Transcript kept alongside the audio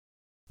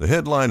The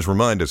headlines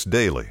remind us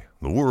daily,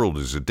 the world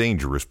is a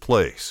dangerous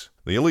place.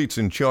 The elites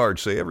in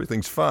charge say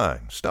everything's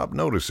fine, stop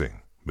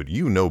noticing. But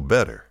you know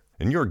better.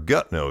 And your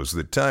gut knows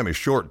that time is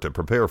short to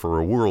prepare for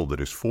a world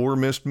that is 4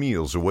 missed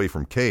meals away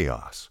from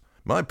chaos.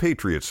 My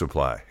Patriot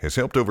Supply has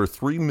helped over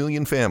 3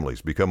 million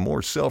families become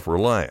more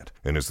self-reliant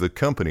and is the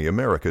company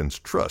Americans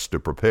trust to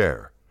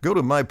prepare. Go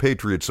to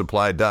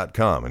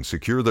MyPatriotSupply.com and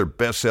secure their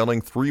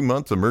best-selling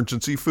 3-month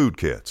emergency food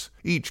kits.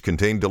 Each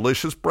contain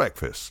delicious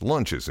breakfasts,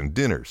 lunches, and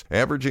dinners,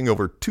 averaging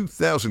over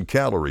 2,000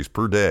 calories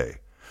per day.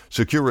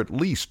 Secure at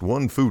least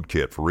 1 food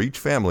kit for each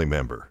family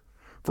member.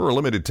 For a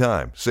limited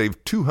time,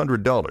 save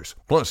 $200,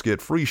 plus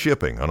get free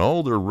shipping on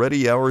all their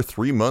Ready Hour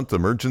 3-month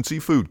emergency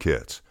food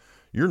kits.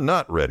 You're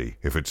not ready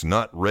if it's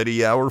not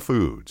Ready Hour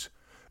Foods.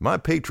 My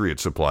Patriot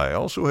Supply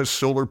also has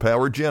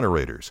solar-powered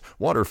generators,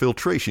 water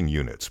filtration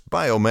units,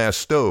 biomass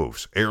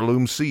stoves,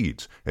 heirloom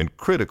seeds, and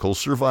critical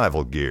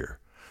survival gear.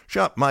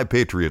 Shop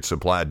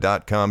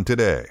MyPatriotSupply.com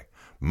today.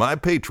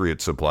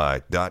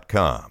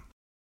 MyPatriotSupply.com.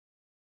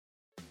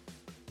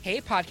 Hey,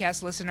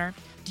 podcast listener.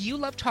 Do you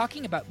love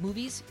talking about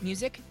movies,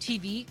 music,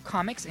 TV,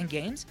 comics, and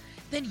games?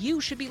 Then you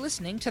should be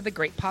listening to The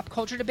Great Pop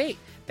Culture Debate,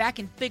 back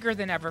and bigger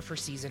than ever for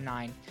Season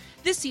 9.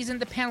 This season,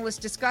 the panelists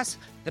discuss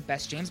the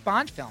best James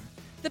Bond film,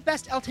 the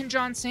best Elton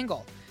John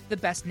single, the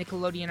best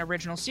Nickelodeon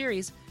original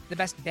series, the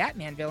best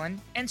Batman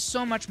villain, and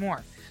so much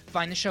more.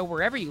 Find the show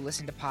wherever you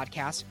listen to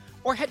podcasts,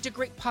 or head to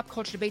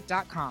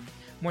greatpopculturedebate.com.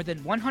 More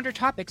than 100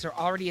 topics are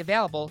already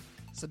available.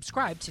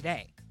 Subscribe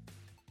today.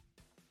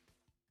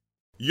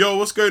 Yo,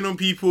 what's going on,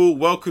 people?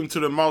 Welcome to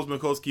the Miles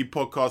Mikulski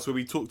podcast, where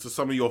we talk to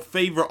some of your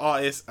favorite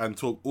artists and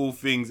talk all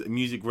things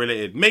music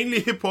related, mainly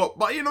hip hop,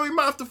 but you know, we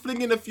might have to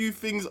fling in a few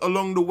things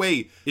along the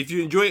way. If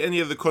you enjoy any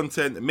of the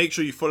content, make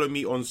sure you follow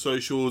me on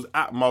socials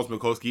at Miles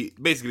Mikulski.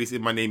 Basically, it's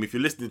in my name. If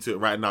you're listening to it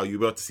right now, you'll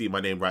be able to see my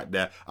name right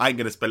there. I ain't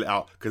gonna spell it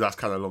out because that's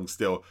kind of long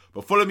still,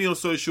 but follow me on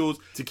socials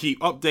to keep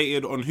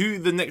updated on who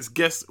the next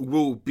guest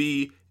will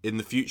be in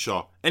the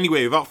future.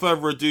 Anyway, without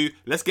further ado,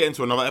 let's get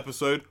into another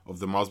episode of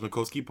the Miles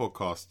Mikulski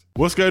podcast.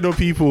 What's going on,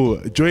 people?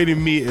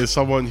 Joining me is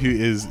someone who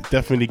is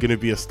definitely going to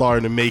be a star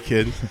in the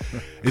making.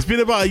 It's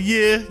been about a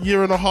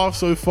year and a half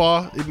so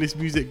far in this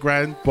music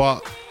grind,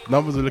 but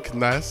numbers are looking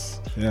nice.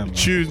 Yeah, man.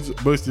 Tunes,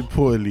 most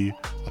importantly,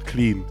 are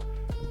clean.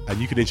 And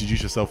you can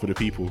introduce yourself for the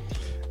people.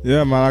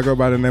 Yeah, man, I go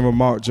by the name of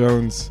Mark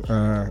Jones,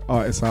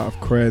 artist out of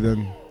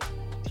Croydon.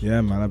 Yeah,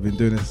 man, I've been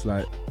doing this,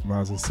 like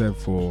Miles has said,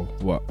 for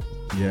what?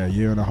 Yeah, a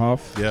year and a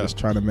half. Yeah. Just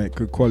trying to make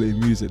good quality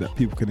music that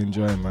people can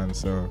enjoy, man.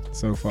 So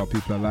far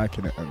people are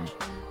liking it, and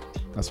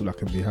that's what I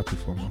can be happy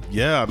for, man.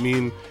 Yeah, I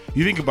mean,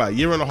 you think about it, a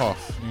year and a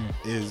half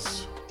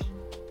is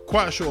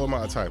quite a short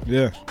amount of time.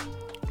 Yeah.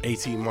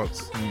 18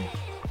 months.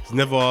 It's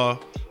never...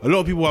 A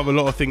lot of people have a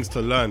lot of things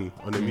to learn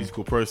on the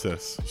musical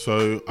process.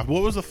 So,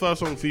 what was the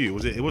first song for you?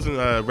 It wasn't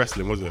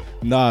wrestling, was it?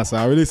 Nah, so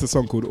I released a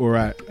song called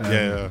Alright.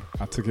 Yeah.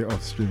 I took it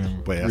off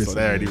streaming. But yeah, that's not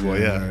there anymore,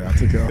 yeah. I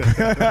took it off.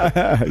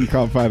 You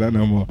can't find that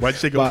no more. Why'd you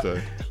take it off though?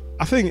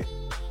 I think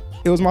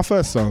it was my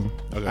first song,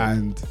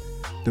 and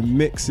the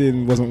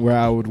mixing wasn't where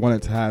I would want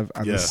it to have,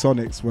 and the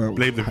sonics weren't.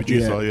 Blame the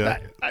producer,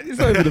 It's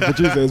not even the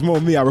producer, it's more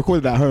me. I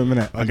recorded at home,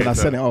 innit? And then I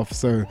sent it off,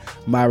 so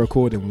my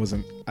recording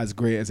wasn't as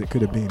great as it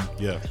could have been.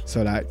 Yeah.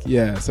 So that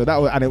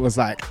was, and it was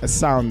like a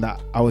sound that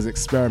I was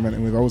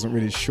experimenting with. I wasn't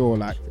really sure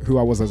like who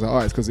I was as an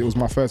artist, because it was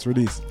my first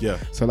release. Yeah.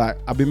 So like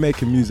I've been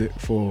making music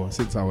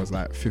since I was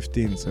like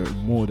 15, so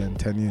more than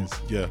 10 years.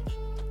 Yeah.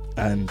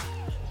 And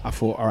I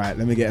thought, all right,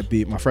 let me get a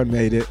beat. My friend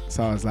made it,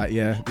 so I was like,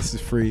 yeah, this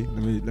is free.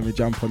 Let me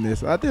jump on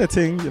this. I did a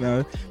thing, you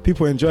know.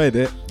 People enjoyed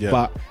it,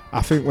 but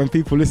I think when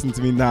people listen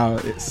to me now,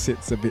 it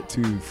sits a bit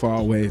too far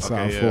away. So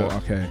I thought,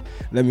 okay,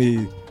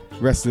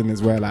 wrestling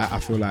is where like I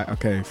feel like,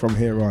 okay, from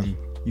here on,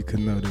 you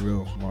can know the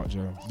real Mark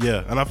Jones.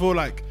 Yeah, and I feel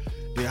like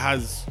it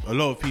has a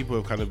lot of people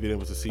have kind of been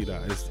able to see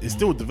that. It's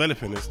still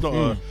developing. It's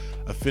not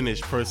a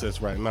finished process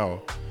right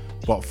now.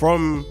 But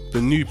from the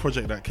new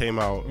project that came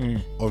out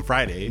on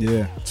Friday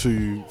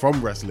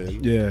from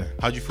wrestling,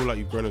 how do you feel like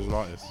you've grown as an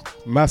artist?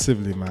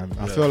 Massively, man.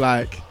 I feel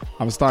like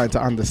I'm starting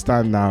to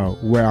understand now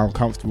where I'm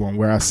comfortable and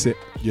where I sit,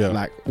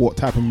 like what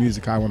type of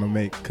music I want to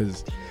make,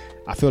 because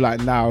I feel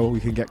like now we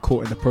can get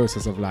caught in the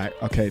process of like,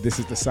 okay, this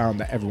is the sound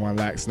that everyone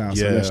likes now,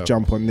 so let's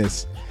jump on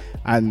this.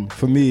 And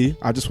for me,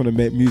 I just want to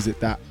make music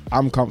that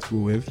I'm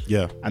comfortable with,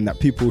 and that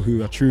people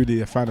who are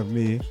truly a fan of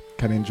me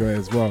can enjoy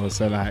as well.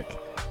 So like,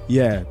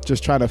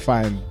 just trying to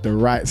find the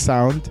right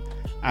sound.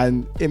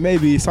 And it may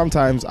be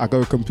sometimes I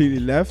go completely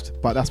left,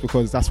 but that's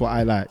because that's what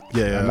I like.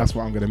 And that's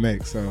what I'm going to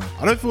make. So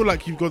I don't feel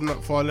like you've gone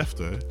that far left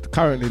though.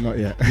 Currently not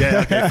yet. Yeah,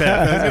 okay,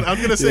 fair. I'm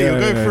going to say,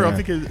 I'm going through, I'm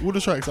thinking all the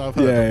tracks I've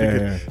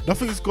heard,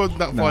 nothing's gone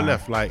that far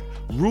left. Like,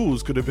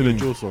 Rules could have been a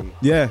Jaw song.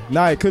 Yeah,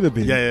 it could have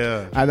been.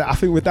 Yeah. And I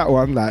think with that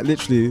one, like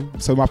literally,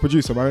 so my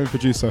own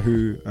producer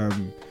who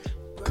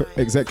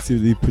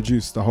executively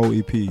produced the whole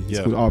EP, it's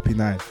called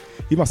RP9.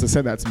 He must have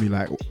sent that to me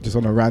like just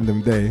on a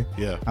random day.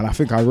 Yeah. And I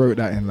think I wrote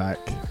that in like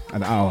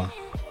an hour.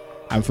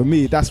 And for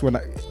me, that's when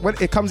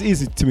it comes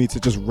easy to me to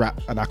just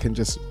rap, and I can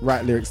just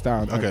write lyrics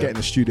down and get in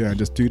the studio and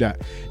just do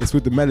that. It's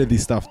with the melody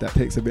stuff that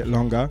takes a bit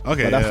longer.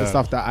 Okay, but that's the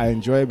stuff that I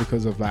enjoy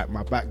because of like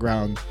my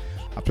background.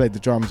 I played the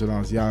drums when I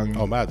was young.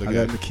 Oh, mad. Okay. I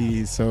learned the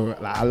keys, so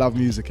like I love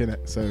music in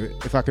it. So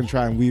if I can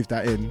try and weave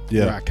that in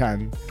where I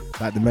can,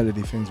 like the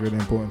melody thing's really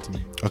important to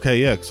me. Okay,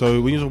 yeah. So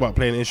when you talk about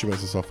playing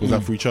instruments and stuff, was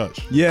that through church?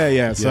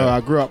 Yeah. So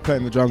I grew up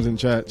playing the drums in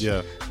church.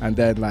 Yeah. And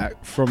then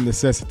like from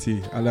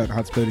necessity, I learned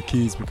how to play the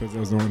keys because there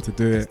was no one to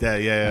do it.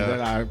 Yeah. And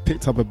then I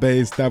picked up a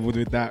bass, dabbled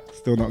with that,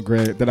 still not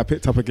great. Then I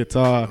picked up a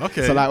guitar.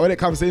 Okay. So like when it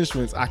comes to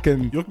instruments, I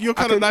can. You're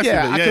kind of nice with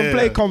it. I can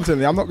play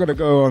competently. I'm not gonna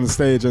go on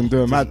stage and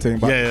do a mad thing.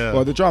 But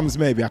well, the drums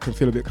maybe I can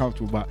feel a bit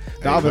comfortable. But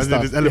the other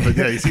stuff, you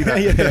see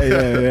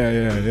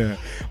that? yeah.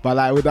 But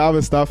like with the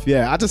other stuff,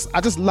 I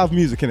just love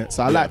music in it.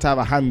 So I like to have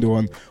a handle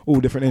on all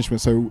different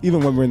instruments. So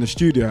even when we're in the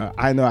studio,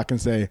 I know I can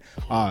say,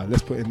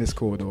 let's put in this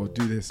chord or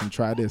do this and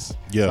try this.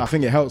 Yeah. So I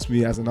think it helps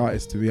me as an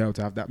artist to be able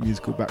to have that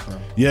musical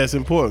background. Yeah, it's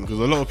important because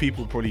a lot of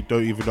people probably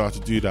don't even know how to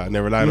do that, and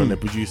they're relying on their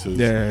producers.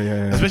 Yeah.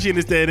 Especially in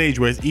this day and age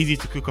where it's easy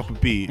to cook up a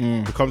beat,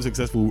 become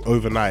successful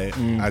overnight,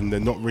 and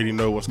then not really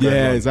know what's going on.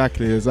 Yeah,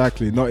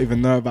 exactly. Not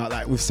even know about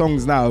like with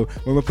songs now.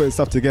 When we're putting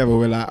stuff together,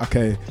 we're like,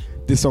 okay,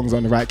 this song's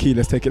on the right key,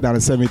 let's take it down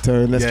a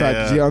semitone, let's try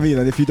it. Do you know what I mean?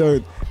 And if you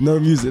don't know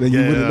music, then you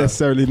wouldn't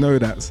necessarily know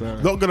that. So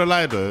not gonna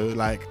lie though,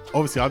 like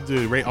obviously I'm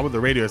on the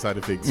radio side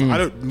of things, so I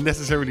don't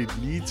necessarily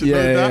need to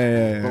know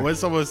that. But when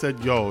someone said,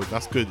 yo,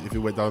 that's good if it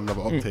went down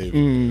another octave,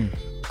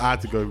 I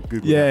had to go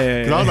Google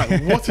that. I was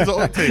like, what is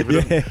an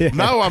octave?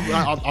 Now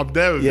I'm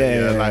there with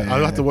it. Like I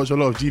have to watch a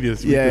lot of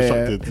Genius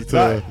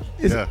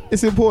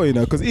It's important,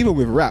 because even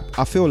with rap,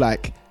 I feel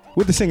like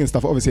with the singing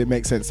stuff, obviously it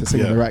makes sense to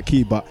sing in the right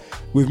key, but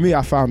with me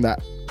I found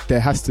that there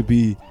has to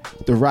be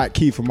the right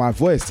key for my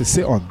voice to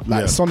sit on,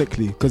 like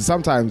sonically, because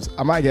sometimes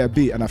I might get a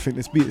beat and I think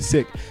this beat is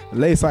sick,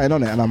 lay something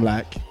on it and I'm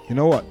like, you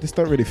know what, this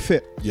don't really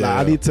fit.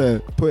 I need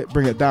to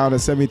bring it down a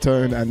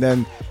semitone, and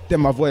then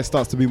my voice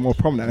starts to be more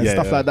prominent and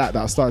stuff like that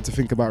I started to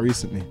think about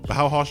recently. But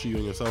how harsh are you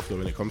on yourself though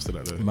when it comes to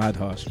that though? Mad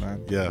harsh,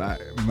 man.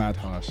 Mad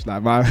harsh.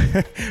 Like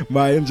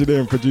my engineer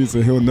and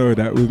producer, he'll know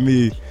that with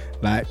me,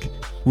 like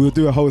we'll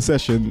do a whole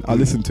session, I'll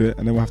listen to it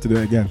and then we'll have to do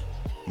it again.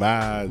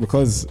 Mad.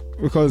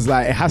 Because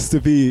like it has to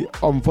be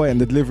on point in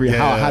the delivery,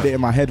 how I had it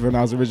in my head when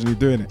I was originally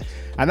doing it,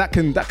 and that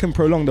can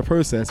prolong the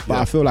process. But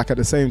I feel like at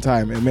the same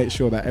time it makes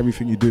sure that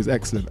everything you do is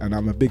excellent. And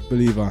I'm a big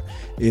believer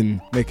in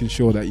making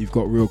sure that you've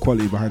got real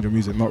quality behind your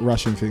music, not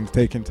rushing things,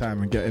 taking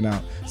time and getting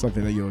out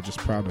something that you're just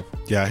proud of.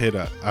 Yeah, I hear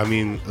that. I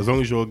mean, as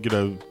long as you're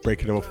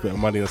breaking them off a bit of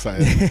money or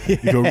something,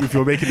 if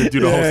you're making them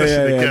do the whole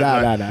session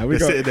again, we're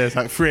sitting there, it's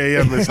like 3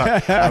 a.m. It's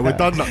like we're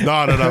done.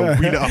 No,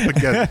 read it up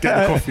again, get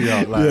the coffee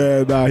out.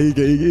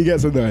 Like. He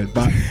gets annoyed,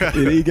 but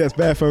he gets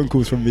bare phone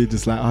calls from me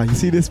just like, you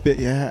see this bit,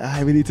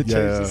 we need to change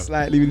this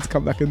slightly, we need to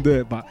come back and do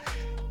it. But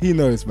he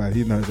knows, man,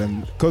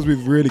 and because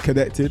we've really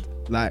connected,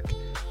 like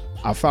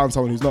I found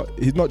someone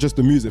he's not just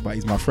the music, but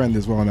he's my friend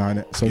as well now,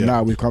 innit? So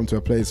now we've come to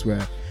a place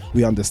where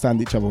we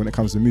understand each other when it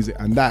comes to music,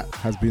 and that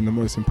has been the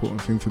most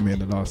important thing for me in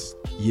the last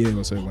year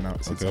or so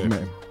since I've met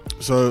him.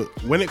 So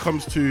when it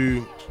comes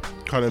to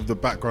kind of the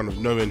background of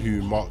knowing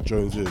who Mark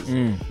Jones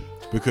is,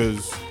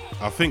 because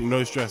I think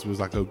No Stress was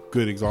like a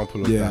good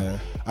example of that.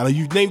 And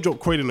you've name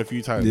dropped Croydon a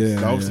few times.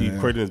 Obviously,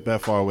 Croydon is bare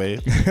far away.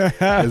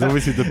 There's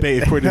obviously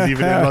debate if Croydon's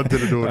even in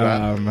London and all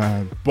that. Oh,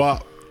 man.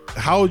 But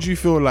how do you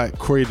feel like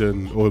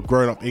Croydon, or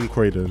growing up in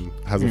Croydon,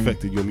 has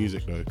affected your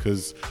music though?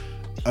 Because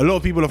a lot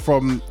of people are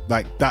from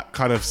like that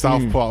kind of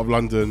south part of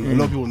London. A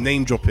lot of people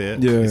name drop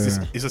it.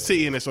 It's a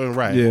city in its own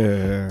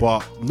right. But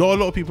not a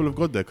lot of people have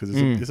gone there because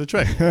it's a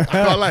trek. I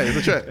can't lie, it's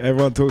a trek.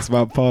 Everyone talks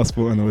about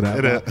passport and all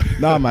that.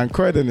 Nah, man,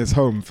 Croydon is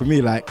home for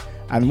me. Like,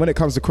 and when it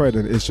comes to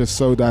Croydon, it's just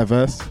so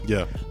diverse.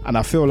 And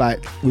I feel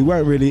like we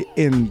weren't really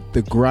in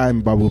the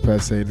grime bubble per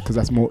se, because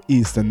that's more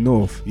east and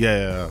north.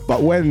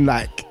 But when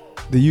like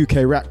the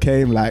UK rap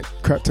came, like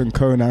Krypton,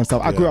 Kona and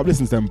stuff, I grew up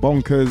listening to them,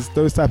 Bonkers,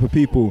 those type of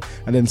people.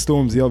 And then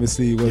Stormzy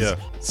obviously was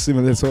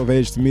similar sort of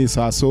age to me,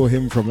 so I saw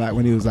him from like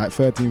when he was like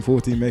 13,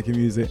 14 making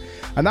music.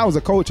 And that was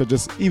a culture,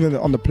 just even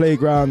on the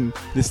playground,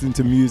 listening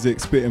to music,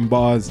 spitting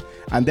bars.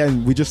 And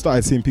then we just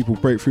started seeing people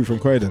break through from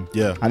Croydon.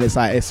 And it's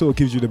like, it sort of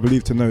gives you the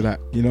belief to know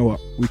that, you know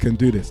what, we can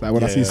do this. Like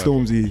when I see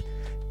Stormzy,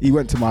 he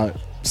went to my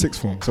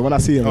sixth form. So when I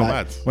see him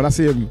when I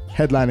see him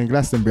headlining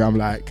Glastonbury, I'm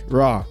like,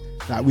 rah,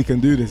 like we can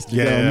do this. Do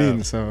you know what I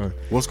mean? So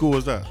what school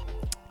was that?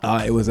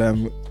 It was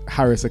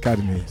Harris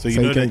Academy. So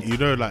you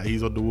know like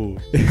he's on the wall.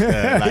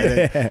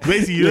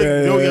 Basically, you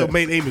know what your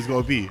main aim is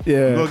gotta be.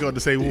 You gotta get on the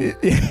same wall.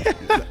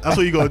 That's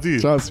what you gotta do.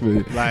 Trust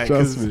me. Like,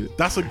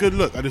 that's a good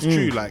look, and it's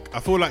true. Like, I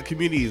feel like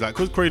communities, like,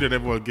 because Croydon,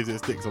 everyone gives it a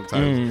stick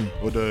sometimes.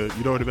 Or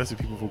the best of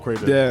people from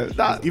Croydon.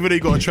 Even though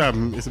you got a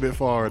tram, it's a bit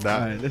far and that.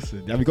 Right,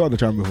 listen, have you got on the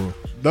tram before?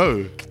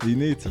 No. You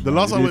need to. The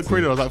last time I went to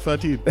Croydon, I was like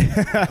 13.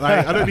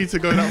 Like, I don't need to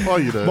go that far,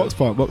 you know. Box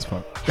Park.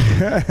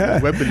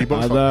 Wembley,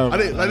 Box Park.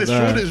 It's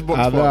Shoreditch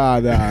Box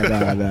Park.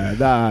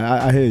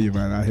 Nah, I hear you,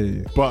 man. I hear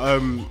you. But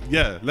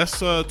let's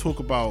talk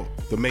about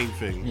the main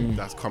thing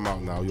that's come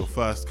out now. Your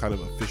first kind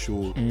of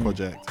official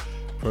project,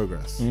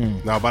 progress.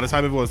 Now, by the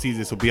time everyone sees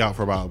this, it'll be out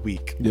for about a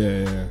week.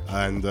 Yeah.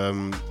 And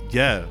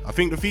I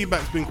think the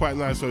feedback's been quite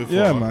nice so far.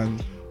 Yeah, man.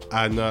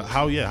 And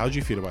how do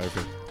you feel about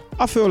everything?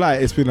 I feel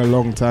like it's been a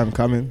long time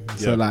coming.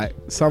 So like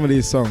some of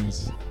these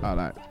songs are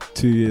like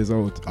 2 years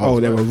old.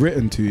 They were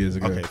written 2 years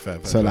ago. Okay,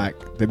 fair. Like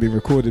they've been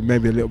recorded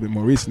maybe a little bit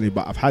more recently,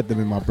 but I've had them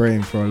in my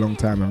brain for a long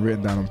time and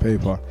written down on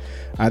paper.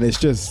 And it's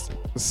just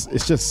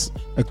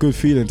a good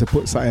feeling to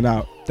put something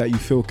out that you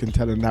feel can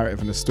tell a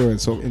narrative and a story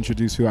and sort of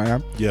introduce who I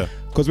am. Yeah.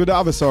 Because with the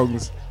other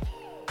songs,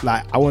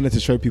 like I wanted to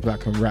show people I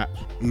can rap,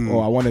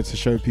 or I wanted to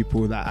show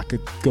people that I could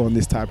go on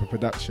this type of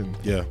production.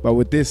 Yeah. But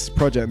with this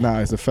project now,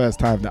 it's the first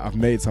time that I've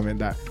made something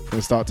that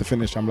from start to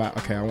finish, I'm like,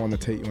 okay, I want to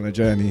take you on a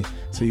journey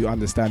so you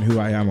understand who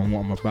I am and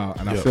what I'm about.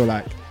 And I feel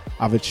like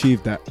I've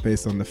achieved that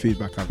based on the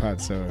feedback I've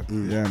had. So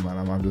yeah, man,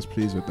 I'm just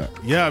pleased with that.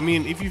 Yeah, I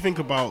mean, if you think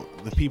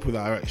about the people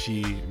that are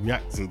actually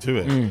reacting to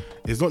it,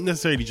 it's not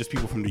necessarily just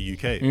people from the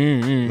UK.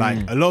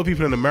 Like a lot of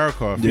people in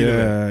America are feeling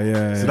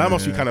it. So that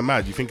must be kind of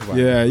mad. You think about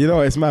it. Yeah, you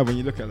know, it's mad when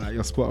you look at like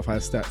your Spotify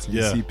stats and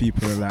you see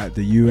people in like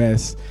the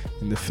US,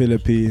 in the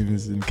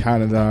Philippines, in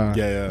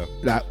Canada,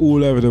 like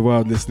all over the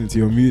world listening to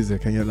your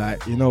music, and you're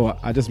like, you know what?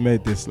 I just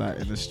made this like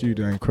in the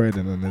studio in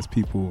Croydon, and there's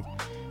people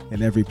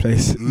in every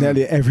place,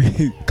 nearly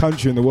every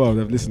country in the world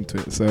have listened to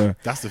it. So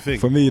that's the thing.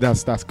 For me,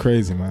 that's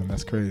crazy, man.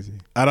 That's crazy.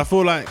 And I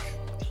feel like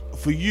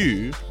for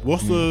you,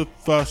 what's the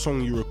first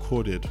song you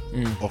recorded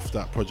off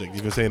that project?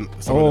 You've been saying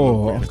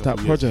off that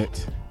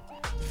project.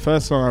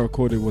 First song I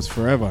recorded was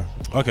Forever.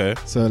 Okay.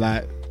 So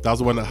like that was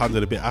the one that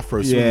handled a bit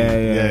Afro.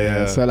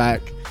 Yeah. So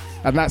like,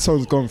 and that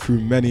song's gone through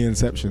many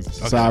inceptions.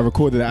 Okay. So I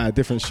recorded it at a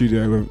different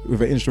studio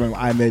with an instrument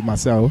I made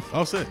myself.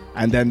 Oh, sick.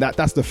 And then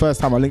that's the first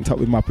time I linked up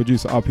with my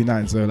producer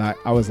RP9. So like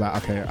I was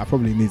like, okay, I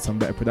probably need some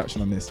better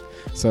production on this.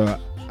 So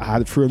I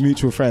had, through a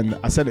mutual friend,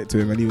 I sent it to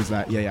him and he was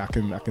like, I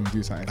can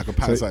do something. I can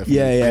pattern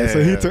something.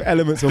 So he took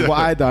elements of what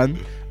I done,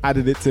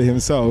 added it to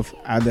himself,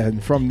 and then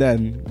from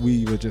then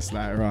we were just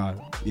like,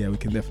 we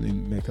can definitely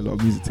make a lot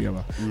of music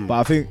together. But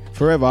I think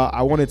Forever,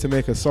 I wanted to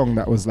make a song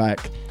that was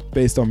like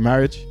based on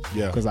marriage,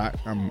 because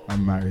I'm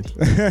married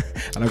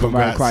and I got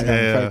married quite young.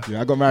 Thank you.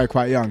 I got married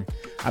quite young,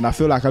 and I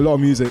feel like a lot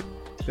of music,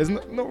 there's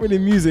not really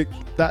music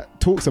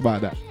that talks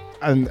about that.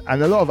 And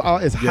a lot of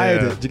artists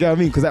hide it. Do you get what I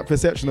mean? Because that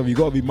perception of you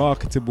got to be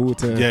marketable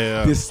to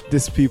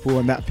this people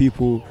and that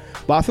people.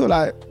 But I feel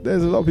like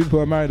there's a lot of people who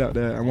are married out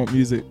there and want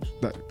music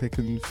that they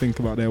can think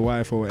about their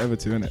wife or whatever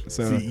to, innit?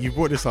 So see, you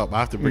brought this up. I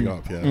have to bring it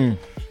up.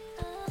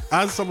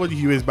 As somebody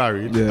who is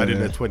married and in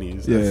their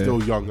 20s and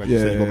still young, like you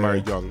said, you got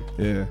married young.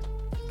 Yeah.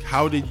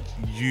 How did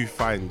you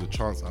find the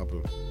Chance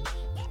album?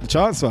 The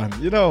Chance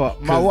one, you know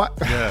what?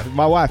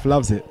 My wife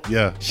loves it.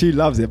 Yeah, she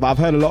loves it. But I've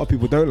heard a lot of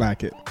people don't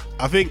like it.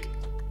 I think,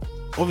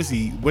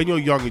 obviously, when you're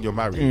young and you're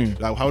married,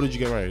 like how did you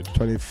get married?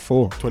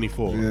 24.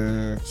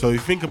 Yeah. So you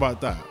think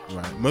about that,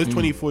 right? Most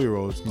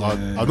 24-year-olds are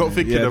not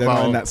thinking about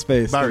not in that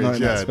space. marriage.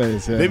 In that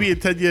space, Maybe in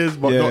 10 years,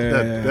 but not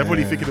then. They're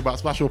probably thinking about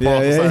Smash or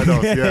Pass or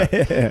something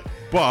else.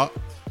 But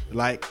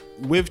like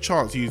with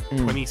Chance, he's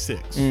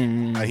 26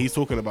 and he's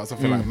talking about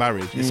something like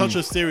marriage. It's such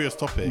a serious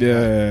topic.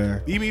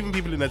 Like, even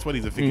people in their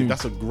 20s are thinking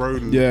that's a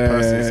grown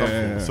person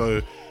something.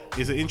 So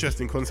it's an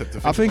interesting concept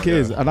to think I think about. It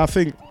is, and I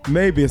think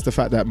maybe it's the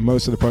fact that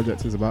most of the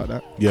project is about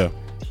that. Yeah.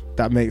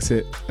 That makes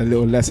it a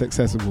little less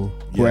accessible.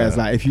 Whereas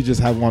like if you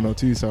just have one or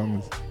two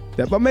songs,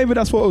 but maybe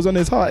that's what was on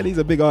his heart, and he's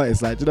a big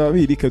artist, like, do you know what I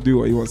mean? He can do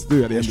what he wants to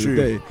do at the end of the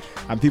day,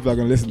 and people are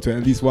going to listen to it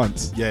at least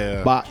once.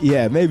 But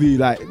maybe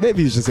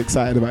he's just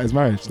excited about his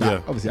marriage. Like,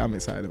 obviously I'm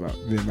excited about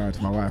being married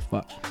to my wife,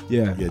 but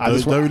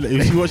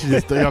if she watches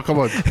this, come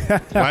on,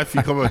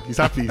 wifey, come on, he's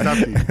happy.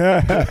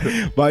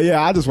 But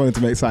I just wanted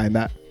to make something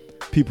that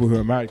people who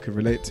are married could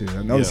relate to,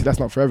 and obviously that's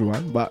not for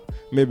everyone, but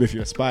maybe if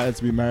you aspire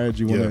to be married,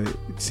 you want to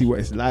see what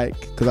it's like,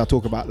 because I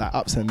talk about like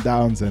ups and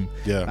downs, and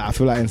like, I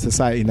feel like in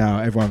society now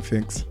everyone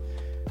thinks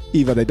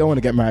either they don't want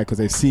to get married because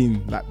they've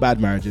seen like bad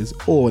marriages,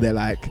 or they're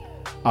like,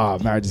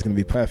 marriage is going to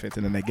be perfect,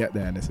 and then they get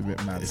there and it's a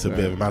bit mad. It's a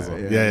bit of a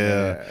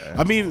mazza.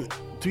 I mean,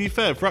 to be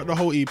fair, throughout the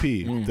whole EP,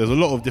 there's a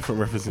lot of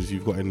different references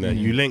you've got in there.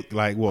 You link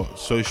like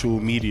social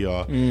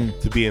media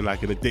to being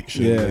like an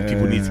addiction, and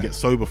people need to get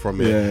sober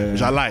from it,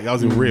 which I like. That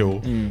was real.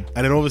 And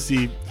then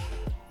obviously,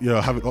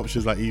 having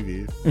options like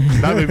Evie,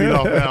 that made me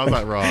laugh. I was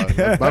like, right,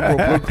 man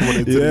brought Pokemon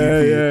into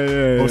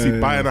the EP. Obviously,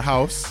 buying a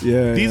house.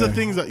 These are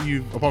things that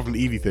you, apart from the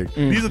Evie thing,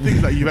 these are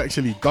things that you've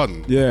actually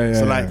done.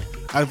 So like,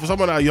 and for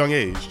someone at a young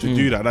age to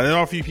do that, now, there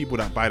are a few people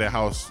that buy their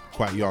house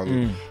quite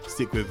young,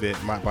 stick with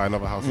it, might buy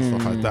another house and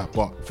stuff like that.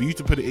 But for you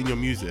to put it in your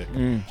music,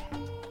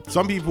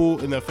 some people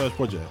in their first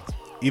project,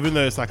 even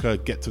though it's like a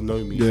get to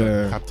know me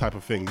type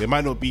of thing, they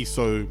might not be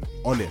so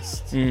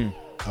honest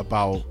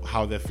about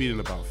how they're feeling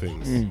about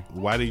things.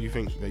 Why do you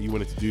think that you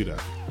wanted to do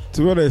that?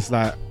 To be honest,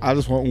 like, I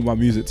just want all my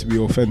music to be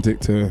authentic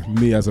to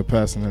me as a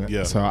person,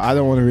 innit? So I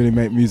don't want to really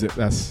make music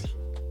that's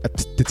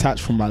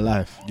detached from my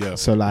life.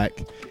 So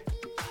like,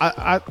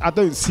 I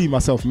don't see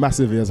myself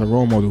massively as a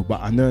role model,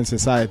 but I know in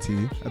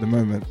society at the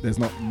moment there's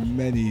not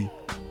many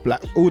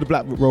all the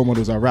black role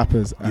models are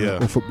rappers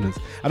or footballers.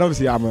 And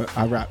obviously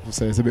I rap,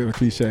 so it's a bit of a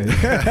cliche.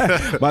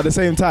 But at the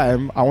same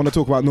time, I want to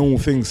talk about normal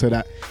things so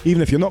that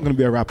even if you're not going to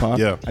be a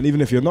rapper, and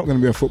even if you're not going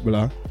to be a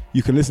footballer,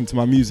 you can listen to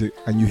my music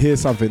and you hear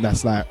something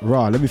that's like,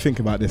 rah, let me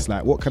think about this.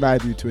 Like, what can I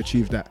do to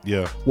achieve that?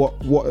 Yeah. What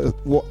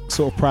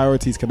sort of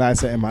priorities can I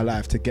set in my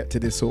life to get to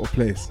this sort of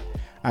place?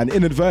 And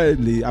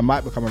inadvertently, I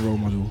might become a role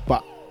model.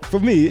 But for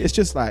me, it's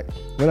just like,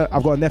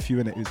 I've got a nephew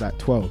in it who's like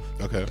 12.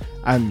 Okay.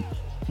 And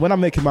when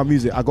I'm making my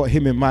music, I got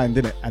him in mind,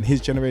 innit? And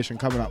his generation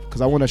coming up, because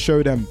I want to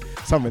show them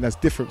something that's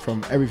different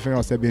from everything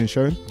else they're being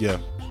shown. Yeah.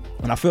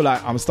 And I feel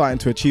like I'm starting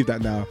to achieve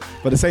that now.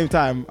 But at the same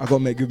time, I got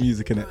to make good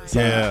music in it.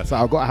 So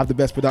I've got to have the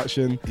best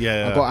production.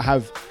 I've got to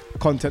have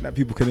content that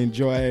people can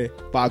enjoy.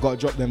 But I got to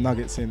drop them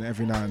nuggets in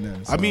every now and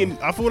then. So. I mean,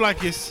 I feel like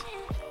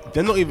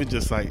they're not even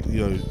just like,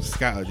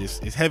 scattered.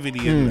 It's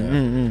heavily in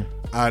there.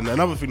 And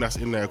another thing that's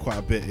in there quite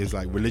a bit is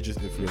like religious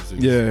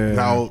influences.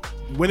 Now,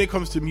 when it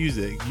comes to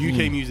music,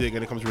 UK music,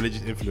 and it comes to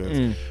religious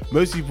influence,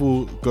 most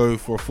people go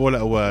for a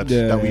 4-letter word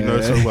that we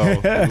know so well.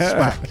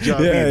 Smack. Do you know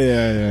what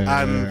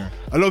I mean? And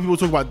a lot of people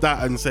talk about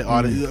that and say,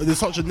 there's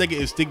such a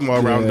negative stigma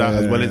around that,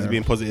 as well as it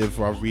being positive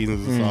for other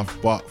reasons and stuff.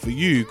 But for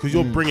you, because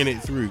you're bringing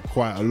it through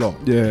quite a lot.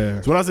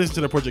 So when I was listening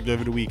to the project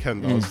over the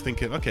weekend, I was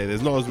thinking, okay,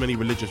 there's not as many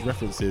religious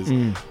references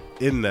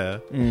in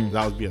there.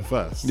 That would be at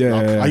first.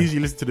 I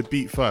usually listen to the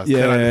beat first,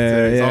 then I listen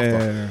to it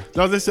after.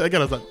 So I was listening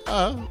again, I was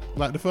like,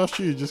 like the first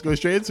tune, just go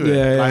straight into it.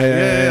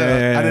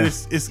 And then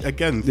it's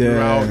again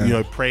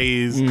throughout,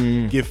 praise,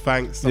 give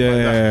thanks, stuff like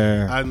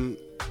that. And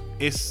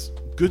it's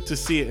good to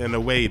see it in a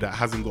way that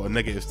hasn't got a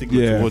negative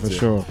stigma towards it.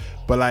 Sure.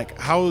 But like,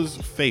 how has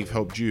faith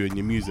helped you in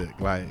your music?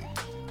 Like,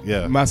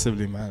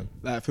 massively, man.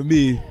 Like for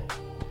me,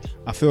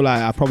 I feel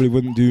like I probably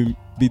wouldn't be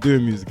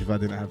doing music if I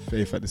didn't have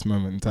faith at this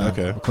moment in time.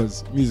 Okay.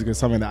 Because music is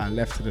something that I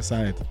left to the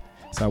side.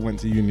 So I went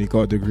to uni,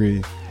 got a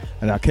degree,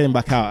 and I came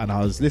back out and I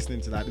was listening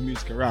to like the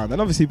music around.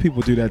 And obviously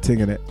people do their thing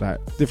in it. Like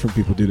different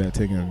people do their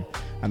thing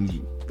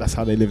and that's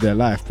how they live their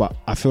life. But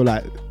I feel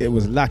like it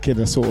was lacking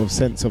a sort of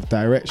sense of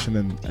direction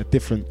and a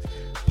different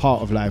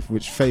part of life,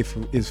 which faith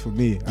is for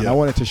me. And I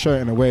wanted to show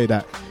it in a way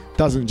that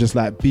doesn't just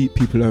like beat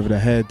people over the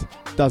head,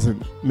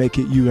 doesn't make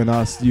it you and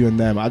us, you and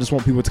them. I just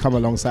want people to come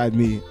alongside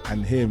me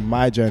and hear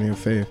my journey of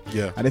faith.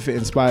 And if it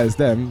inspires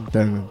them,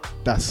 then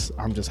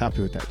I'm just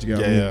happy with that. Do you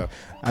get what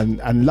I mean?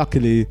 And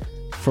luckily,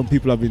 from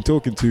people I've been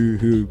talking to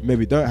who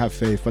maybe don't have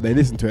faith, but they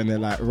listen to it and they're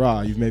like,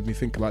 rah, you've made me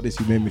think about this,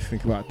 you made me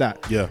think about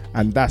that.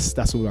 And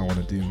that's all I want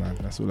to do, man.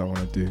 That's all I want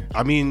to do.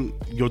 I mean,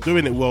 you're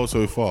doing it well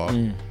so far.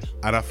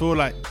 And I feel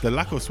like the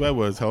lack of swear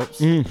words helps.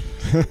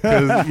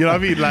 Because, you know what I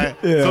mean? Like,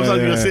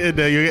 sometimes you're sitting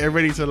there, you're getting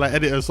ready to like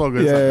edit a song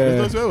and it's like,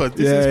 there's no swear words.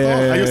 This is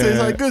calm. And you're saying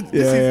something good.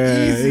 This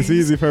is easy. It's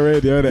easy for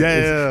radio, isn't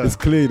it? It's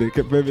clean.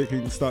 Maybe it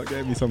can start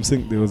getting me some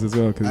sync deals as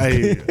well.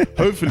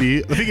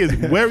 Hopefully. The thing is,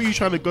 where are you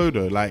trying to go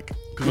though? Like,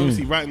 because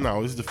obviously right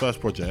now, this is the first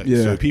project.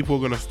 So people are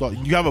going to start,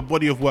 you have a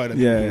body of work that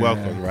people can work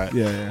on, right?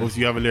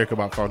 Obviously you have a lyric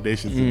about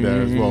foundations in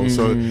there as well.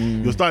 So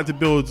you're starting to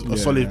build a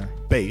solid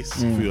base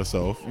for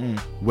yourself.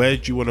 Where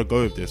do you want to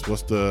go with this?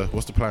 What's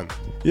the plan?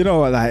 You know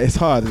what, like it's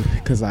hard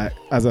because like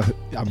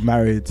I'm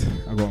married,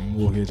 I got a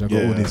mortgage, I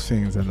got all these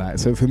things, and like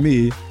so for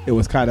me it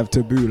was kind of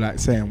taboo, like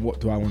saying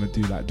what do I want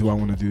to do, like do I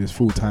want to do this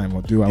full time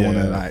or do I want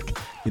to like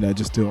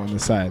just do it on the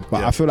side.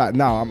 But I feel like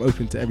now I'm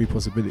open to every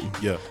possibility.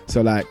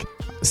 So like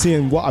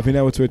seeing what I've been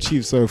able to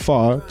achieve so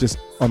far just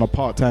on a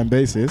part-time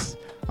basis,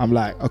 I'm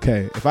like,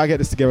 okay, if I get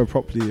this together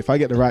properly, if I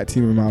get the right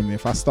team around me,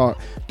 if I start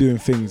doing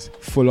things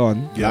full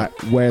on, like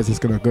where's this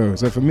gonna go?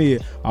 So for me,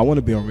 I want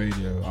to be on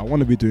radio, I want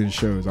to be doing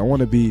shows, I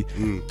want to be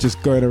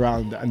just going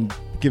around and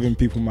giving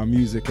people my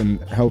music and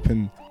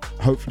helping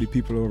hopefully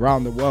people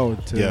around the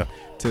world to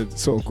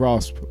sort of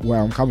grasp where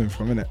I'm coming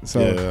from, innit?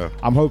 So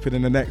I'm hoping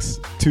in the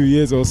next 2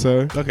 years or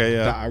so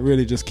that I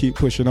really just keep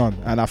pushing on.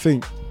 And I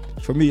think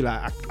for me,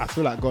 like I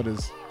feel like God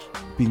has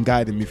been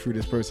guiding me through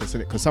this process, innit?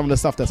 Because some of the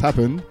stuff that's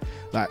happened,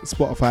 like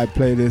Spotify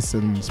playlists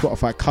and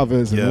Spotify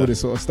covers and all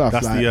this sort of stuff.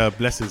 That's like, the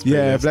Blessings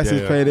playlist.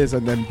 Blessings playlist,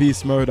 and then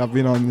Beast Mode I've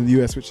been on in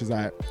the US, which is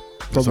like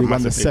probably one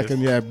of the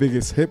second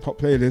biggest hip hop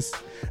playlists.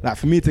 Like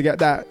for me to get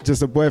that,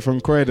 just a boy from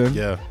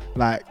Croydon,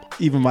 like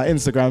even my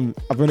Instagram,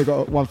 I've only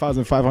got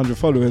 1,500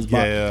 followers,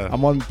 but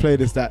I'm on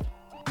playlists that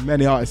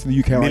many artists in the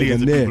UK aren't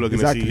even near.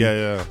 Exactly.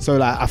 So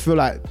like I feel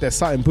like there's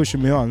something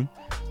pushing me on,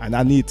 and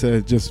I need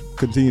to just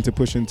continue to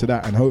push into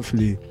that, and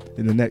hopefully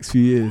in the next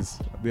few years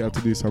I'll be able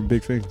to do some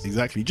big things.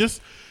 Exactly.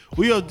 Just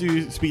we all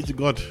do speak to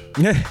God.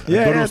 God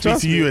will speak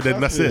to you, and then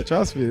that's it.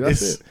 Trust me,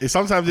 that's it.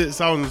 Sometimes it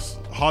sounds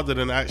harder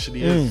than it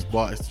actually is,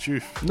 but it's the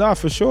truth. No,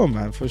 for sure,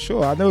 man, for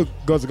sure. I know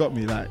God's got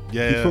me. Like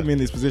he put me in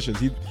these positions.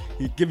 He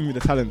given me the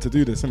talent to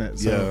do this, innit?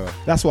 So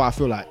that's what I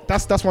feel like.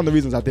 That's one of the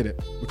reasons I did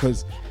it,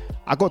 because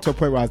I got to a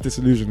point where I was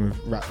disillusioned with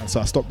rap, and so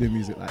I stopped doing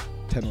music like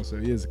 10 or so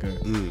years ago.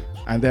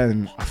 And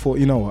then I thought,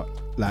 you know what?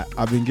 Like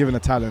I've been given a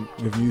talent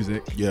with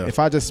music. If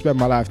I just spend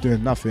my life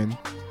doing nothing,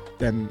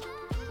 then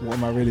what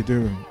am I really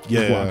doing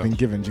with what I've been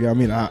given? Do you know what I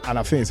mean? And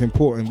I think it's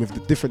important with the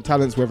different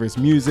talents, whether it's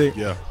music,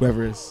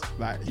 whether it's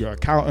like your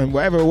accountant,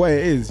 whatever way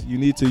it is, you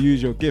need to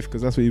use your gift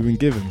because that's what you've been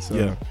given.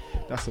 So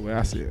that's the way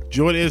I see it. Do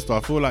you know what it is though?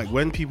 I feel like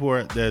when people are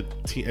at their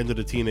end of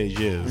the teenage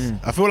years,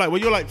 I feel like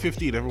when you're like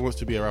 15, everyone wants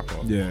to be a rapper.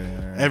 Yeah.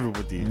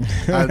 Everybody.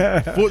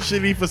 And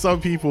fortunately for some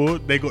people,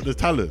 they got the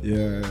talent.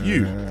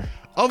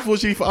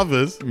 Unfortunately for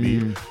others,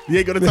 you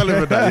ain't got the talent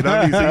for that, you know what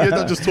I mean? So you end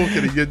up just talking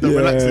and you end up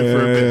relaxing for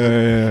a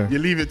bit. You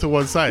leave it to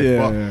one side.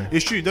 But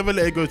it's true, never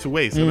let it go to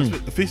waste. And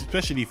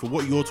especially for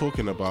what you're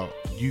talking about,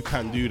 you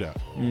can do that.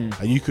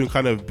 And you can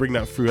kind of bring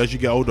that through. As you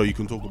get older, you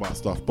can talk about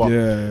stuff. But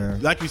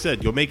like you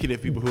said, you're making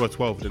it people who are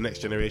 12, the next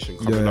generation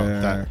coming up,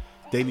 that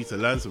they need to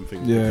learn some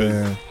things.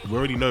 Because we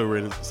already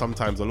know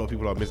sometimes a lot of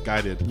people are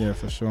misguided. Yeah,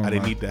 for sure. And they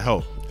need their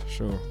help.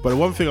 Sure. But the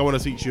one thing I want to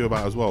speak to you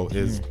about as well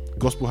is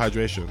gospel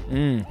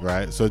hydration,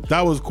 right? So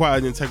that was quite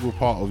an integral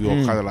part of your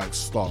kind of like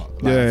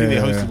start. Like, I think they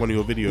hosted one of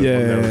your videos on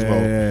there as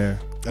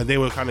well. And they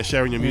were kind of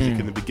sharing your music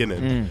in the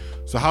beginning.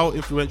 So how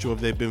influential have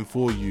they been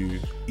for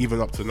you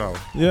even up to now?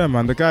 Yeah,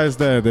 man, the guys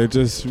there,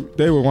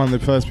 they were one of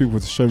the first people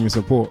to show me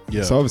support.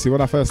 So obviously when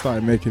I first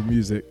started making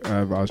music,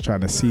 I was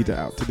trying to seed it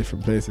out to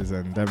different places,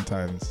 and them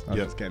times I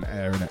was just getting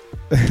air in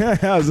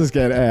it. I was just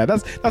getting air.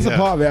 That's a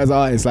part of it as an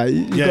artist. Like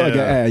you gotta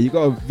get air. You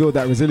gotta build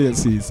that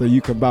resiliency so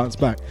you can bounce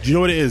back. Do you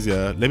know what it is?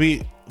 Yeah,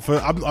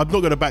 I'm not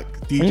gonna back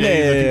DJs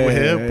and people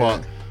here,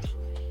 but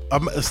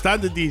a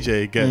standard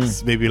DJ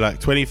gets maybe like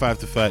 25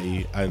 to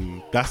 30,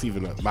 and that's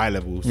even at my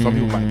level. Some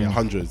people might get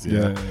hundreds.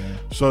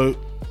 So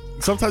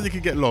sometimes it can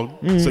get long,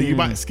 so you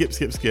might skip.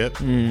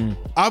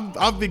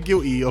 I've been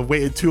guilty of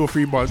waiting 2 or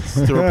 3 months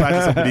to reply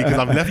to somebody because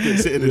I've left it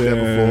sitting in there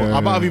before. I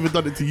might have even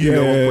done it to you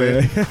at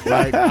one point.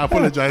 Like, I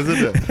apologize,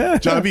 isn't it? Do you know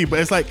what I mean? But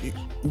it's like,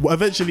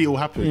 eventually it will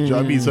happen. Do you know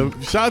what I mean? So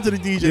shout out to the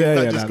DJs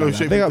that just go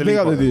straight. Big up the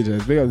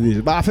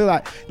DJs. But I feel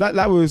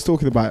like we was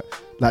talking about,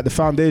 like the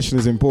foundation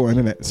is important,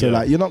 isn't it? So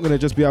like you're not going to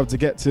just be able to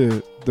get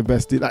to the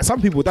best. Like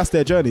some people, that's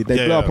their journey.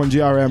 They blow up on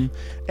GRM.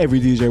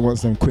 Every DJ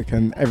wants them quick,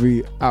 and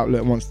every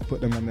outlet wants to put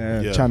them on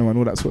their channel and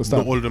all that sort of stuff.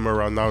 Not all of them are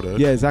around now though.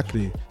 Yeah,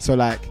 exactly. So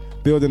like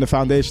building the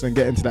foundation and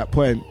getting to that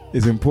point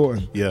is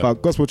important.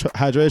 But Gospel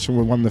Hydration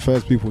were one of the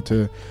first people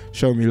to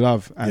show me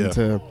love and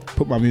to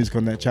put my music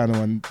on their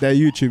channel, and their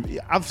YouTube.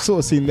 I've sort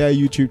of seen their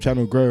YouTube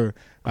channel grow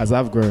as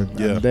I've grown.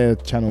 And their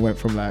channel went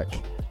from like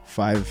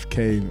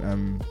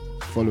 5k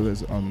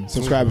followers on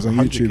subscribers on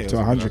YouTube to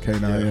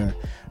 100k now.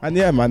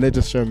 And man, they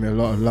just show me a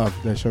lot of love.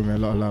 They show me a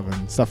lot of love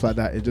and stuff like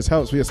that. It just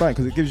helps with your sign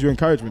because it gives you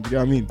encouragement. Do you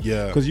know what I mean?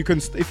 Because you can,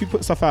 if you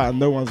put stuff out and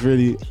no one's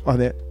really on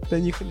it,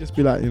 then you can just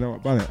be like, you know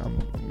what, bun it. I'm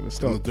gonna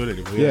stop. I'm not doing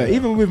it anymore.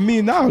 Even with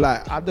me now,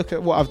 like I look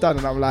at what I've done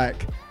and I'm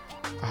like,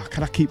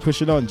 can I keep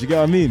pushing on? Do you get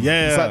what I mean?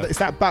 It's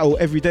that battle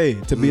every day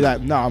to be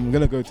like, no, I'm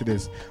gonna go to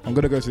this. I'm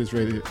gonna go to this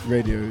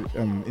radio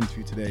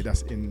interview today.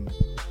 That's in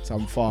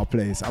some far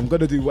place. I'm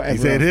gonna do whatever.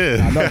 You say it here?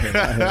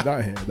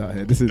 Not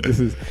here. This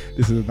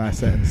is a nice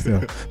setting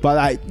still. But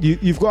like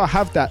you've got to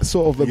have that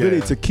sort of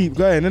ability to keep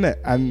going, innit?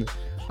 And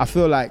I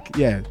feel like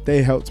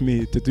they helped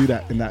me to do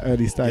that in that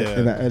early stage,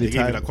 in that early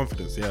time. Gave you that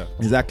confidence,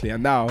 exactly.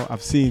 And now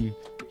I've seen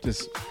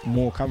just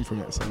more come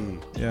from it. So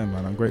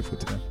man, I'm grateful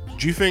to them.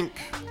 Do you think,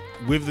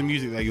 with the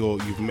music that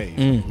you've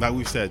made, like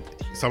we've said,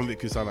 some of it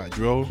could sound like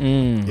drill.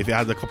 If it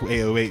has a couple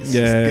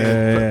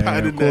 808s,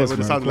 pattern in there with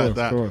a sound like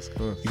that.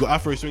 You got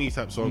Afro swingy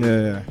type songs.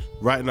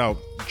 Right now,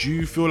 do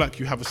you feel like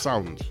you have a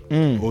sound,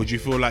 or do you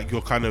feel like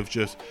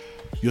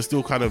you're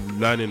still kind of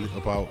learning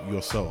about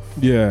yourself?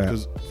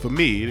 Because for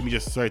me, let me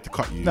just, sorry to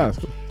cut you. No, that's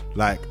cool.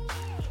 Like,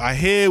 I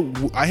hear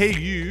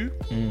you.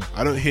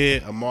 I don't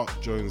hear a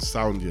Mark Jones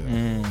sound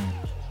yet.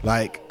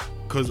 Like,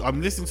 because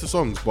I'm listening to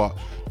songs, but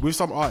with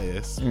some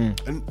artists,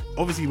 and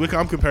obviously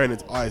I'm comparing it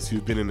to artists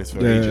who've been in this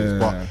for ages,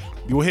 but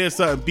you'll hear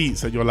certain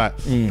beats and you're like,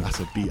 that's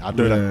a beat. I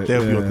know that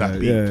they'll be on that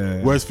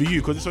beat. Whereas for you,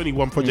 because it's only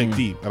one project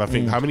deep, and I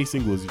think how many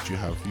singles did you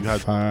have? You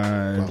had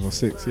 5 or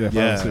 6. 5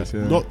 or 6.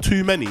 Not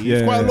too many.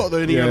 It's quite a lot though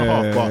in a year and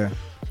a half. But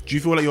do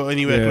you feel like you're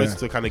anywhere close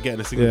to kind of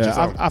getting a single?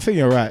 I think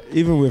you're right.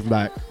 Even with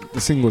like the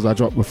singles I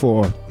dropped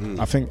before,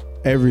 I think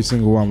every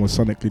single one was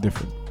sonically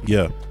different.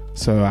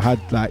 So I had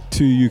like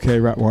 2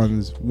 UK rap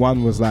ones.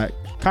 One was like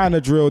kind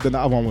of drill, then the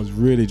other one was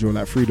really drill.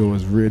 Like Fredo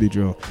was really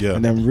drill,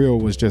 and then Real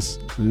was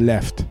just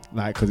left,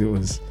 like, because it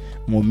was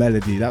more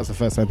melody. That was the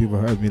first time people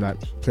heard me like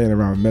playing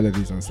around with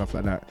melodies and stuff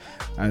like that.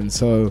 And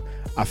so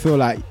I feel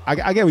like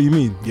I get what you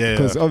mean,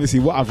 because obviously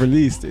what I've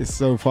released is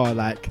so far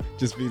like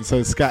just being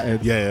so scattered,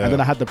 and then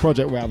I had the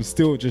project where I'm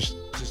still just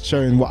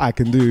showing what I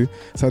can do.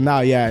 So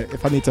now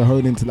if I need to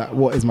hone into like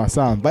what is my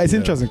sound, but it's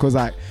interesting because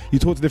like you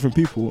talk to different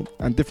people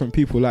and different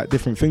people like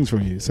different things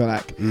from you. So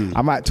like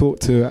I might talk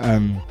to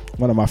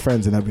one of my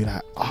friends and they'll be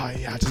like, oh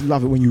yeah, I just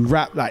love it when you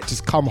rap, like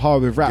just come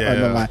hard with rap,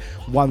 and then like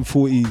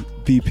 140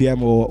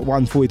 BPM or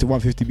 140 to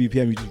 150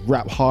 BPM, you just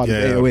rap hard with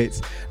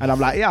 808s, and I'm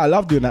like, I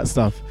love doing that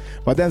stuff.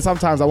 But then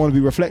sometimes I want to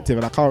be reflective,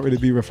 and I can't really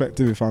be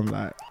reflective if I'm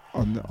like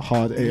on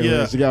hard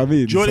 808s. You get what I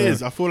mean? Do you know what it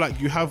is? I feel like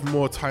you have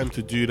more time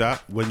to do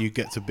that when you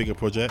get to bigger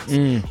projects.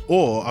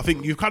 Or I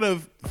think you've kind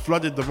of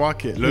flooded the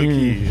market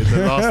low-key in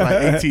the last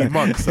like 18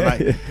 months. So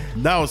like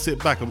now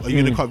sit back. Are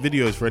you going to cut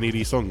videos for any of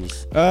these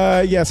songs?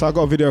 So I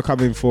got a video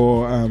coming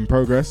for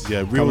Progress.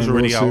 Yeah, Reel's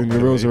already out. The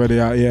Reel's already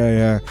out,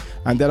 yeah.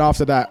 And then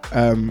after that,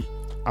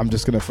 I'm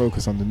just going to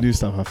focus on the new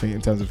stuff, I think,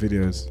 in terms of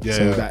videos. Yeah.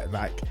 So that,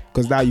 like,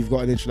 because now you've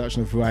got an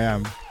introduction of who I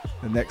am.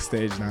 The next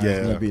stage now is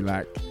going to be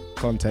like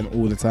content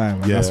all the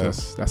time. And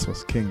that's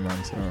what's king,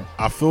 man. So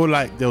I feel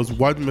like there was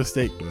one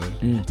mistake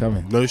though. Tell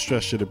me. No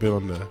Stress should have been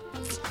on there.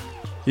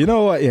 You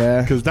know what?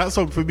 Yeah. Because that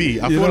song for me,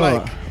 I feel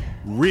like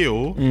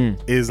Real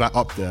is like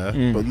up there,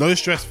 but No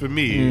Stress for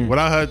me, when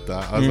I heard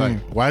that, I was like,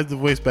 why is the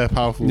voice bare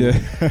powerful?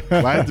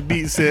 Why is the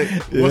beat sick?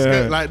 What's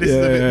going, like, this is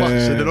a bit much.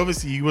 And then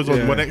obviously he was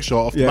on One Extra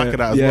off the back of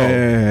that as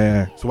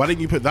well. So why didn't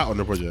you put that on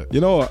the project?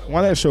 You know what?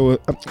 One Extra,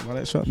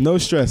 No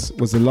Stress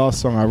was the last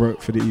song I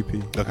wrote for the EP,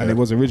 and it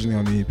was originally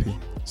on the EP.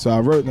 So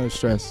I wrote No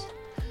Stress,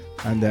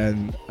 and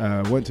then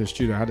went to a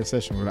studio, had a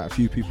session with like a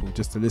few people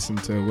just to listen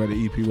to where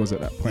the EP was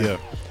at that point. Yeah.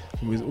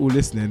 We was all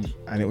listening,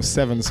 and it was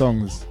 7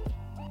 songs,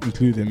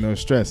 including No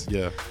Stress.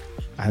 Yeah.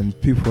 And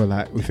people were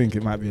like, we think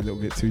it might be a little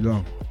bit too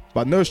long.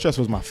 But No Stress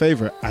was my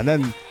favorite. And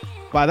then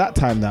by that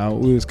time now,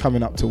 we was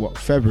coming up to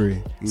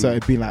February. So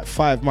it'd been like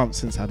 5 months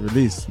since I'd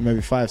released, maybe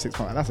 5-6 months.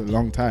 And that's a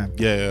long time.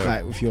 Yeah.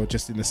 Like if you're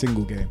just in the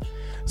single game.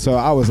 So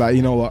I was like,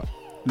 you know what?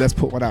 Let's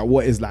put one out.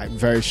 What is like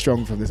very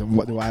strong from this, and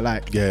what do I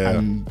like? Yeah.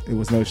 And it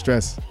was No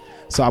Stress.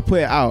 So I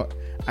put it out,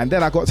 and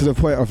then I got to the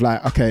point of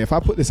like, okay, if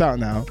I put this out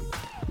now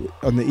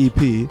on the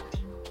EP,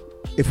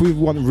 if we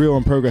want Real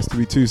and Progress to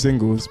be 2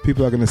 singles,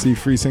 people are going to see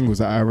 3 singles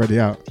that are already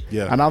out.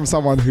 Yeah. And I'm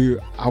someone who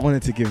I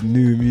wanted to give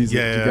new music.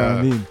 Yeah. Do you get what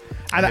I mean?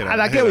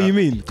 And I get what you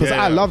mean, because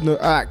I love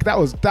that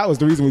was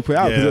the reason we put it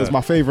out, because it was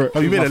my favorite.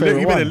 You made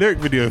a lyric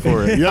video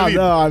for it. You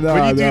know I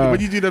know. When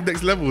you do the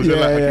next levels, you're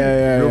like,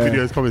 real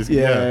videos coming.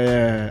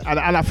 Yeah.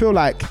 And I feel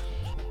like,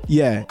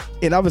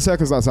 in other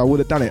circumstances I would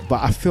have done it,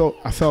 but I felt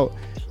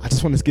I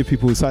just wanted to give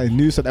people something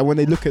new, so that when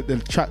they look at the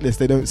track list,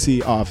 they don't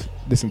see, I've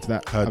listened to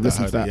that, I've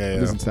listened to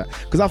that.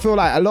 Because I feel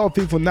like a lot of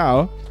people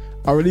now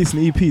are releasing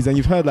EPs, and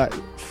you've heard like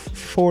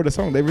 4 of the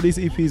songs. They release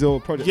EPs or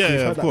projects. Yeah,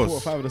 you've heard of like course. 4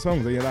 or 5 of the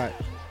songs, and you're like,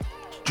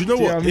 do you know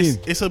what? I mean?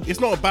 It's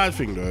not a bad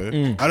thing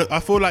though.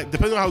 I feel like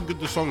depending on how good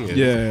the song is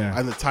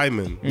and the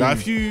timing. Now,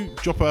 if you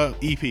drop a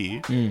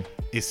EP,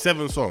 it's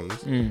 7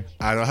 songs, and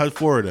I heard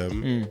 4 of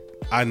them,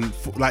 and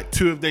like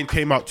 2 of them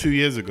came out 2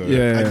 years ago,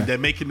 and they're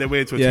making their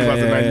way into a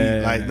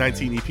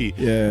 2019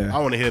 EP. I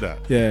want to hear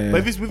that. But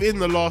if it's within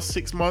the last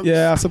 6 months,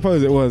 I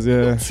suppose it was.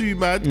 not too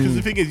mad, because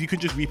the thing is, you can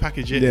just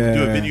repackage it, and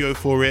do a video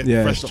for it,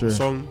 freshen up the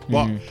song.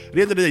 But at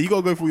the end of the day, you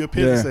gotta go for your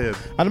peers saying.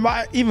 And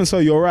even so,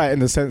 you're right in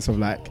the sense of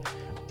like,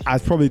 I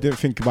probably didn't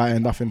think about it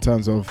enough in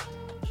terms of,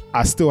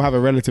 I still have a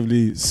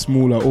relatively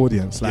smaller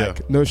audience.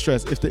 Like No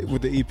Stress, with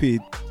the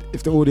EP,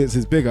 if the audience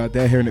is bigger,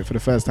 they're hearing it for the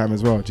first time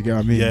as well. Do you get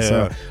what I mean?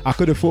 So I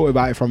could have thought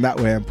about it from that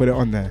way and put it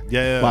on there.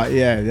 But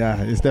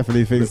it's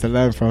definitely things to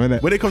learn from,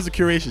 innit? When it comes to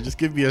curation, just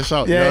give me a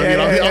shout.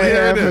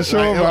 For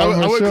sure,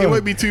 man. It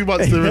won't be 2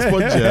 months to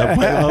respond to you,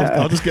 but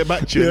I'll just get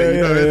back to you.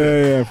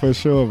 Yeah, for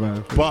sure,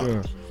 man.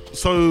 Sure.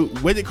 So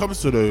when it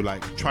comes to though,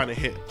 like trying to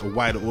hit a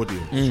wider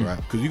audience, right?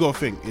 Because you gotta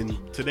think, in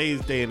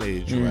today's day and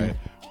age, right?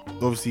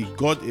 Obviously,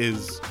 God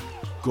is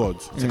God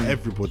to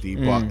everybody,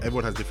 but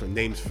everyone has different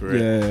names for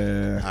it,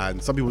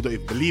 and some people don't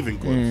even believe in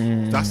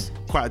God. That's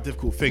quite a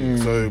difficult thing.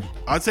 So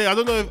I'd say, I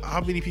don't know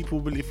how many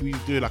people, if we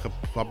do like a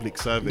public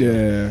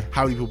survey,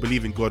 how many people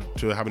believe in God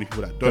to how many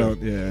people that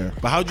don't.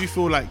 But how do you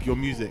feel like your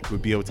music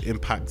would be able to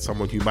impact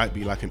someone who might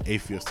be like an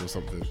atheist or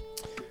something?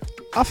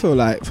 I feel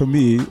like for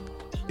me,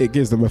 it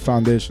gives them a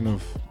foundation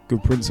of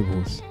good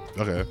principles.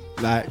 Okay.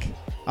 Like,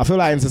 I feel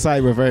like in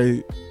society we're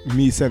very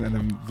me-centered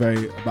and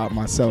very about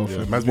myself.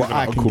 Yeah, and what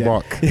I Uncle can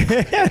Mark.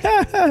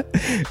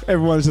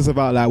 Everyone's just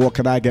about like, what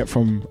can I get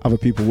from other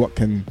people? What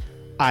can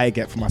I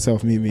get for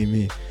myself? Me.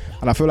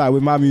 And I feel like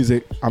with my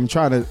music, I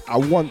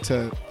want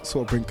to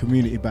sort of bring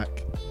community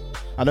back.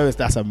 I know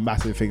that's a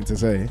massive thing to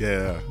say.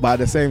 Yeah. But at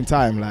the same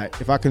time, like,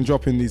 if I can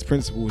drop in these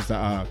principles that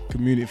are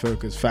community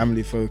focused,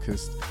 family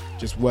focused,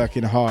 just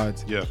working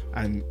hard,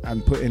 and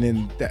putting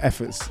in the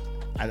efforts,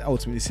 and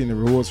ultimately seeing the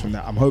rewards from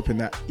that, I'm hoping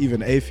that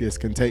even atheists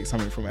can take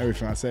something from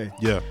everything I say.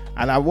 Yeah.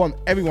 And I want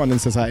everyone in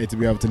society to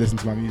be able to listen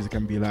to my music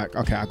and be like,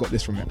 okay, I got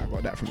this from it, I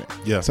got that from it.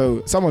 Yeah.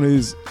 So someone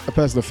who's a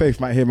person of faith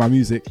might hear my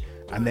music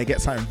and they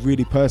get something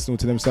really personal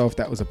to themselves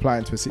that was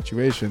applying to a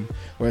situation,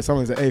 where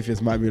someone's an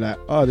atheist might be like,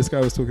 oh, this guy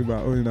was talking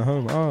about owning a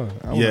home. Oh,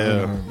 I want to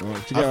own a home. Do you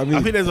get what I mean?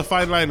 I think there's a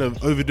fine line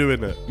of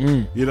overdoing it.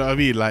 You know what I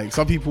mean? Like,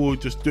 some people will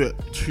just do it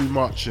too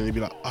much and they'd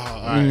be like, oh,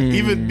 all right.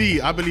 Even me,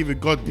 I believe in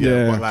God,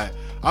 but like,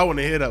 I want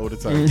to hear that all the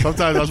time.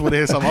 Sometimes I just want to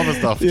hear some other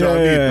stuff. Do you know what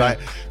I mean? Like,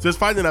 so it's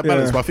finding that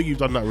balance. But I think you've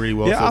done that really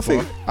well. I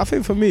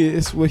think for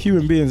me, we're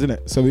human beings,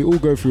 innit? So we all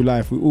go through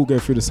life. We all go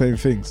through the same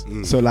things.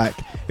 So like,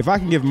 if I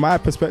can give my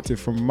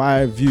perspective from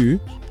my view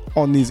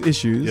on these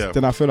issues,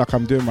 then I feel like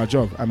I'm doing my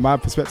job. And my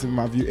perspective,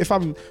 my view, if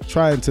I'm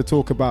trying to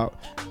talk about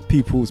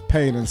people's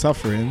pain and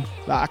suffering,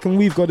 like I can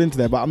weave God into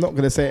there, but I'm not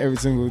going to say every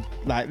single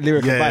like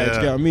lyric about it. Do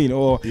you get what I mean?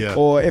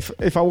 Or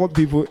if I want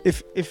people,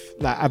 if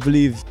like I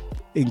believe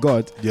in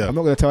God, I'm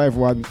not going to tell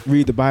everyone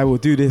read the Bible,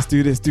 do this,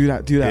 do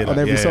that on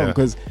every song,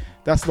 because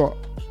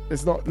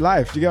it's not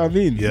life. Do you get what I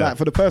mean? Like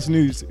for the person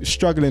who's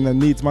struggling and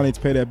needs money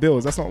to pay their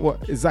bills, that's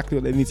not exactly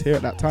what they need to hear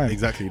at that time.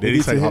 Exactly. They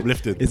need something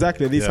uplifting.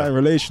 Exactly. They need something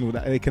relational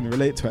that they can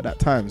relate to at that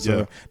time.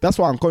 So that's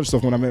what I'm conscious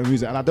of when I make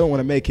music, and I don't want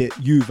to make it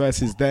you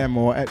versus them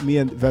or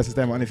me versus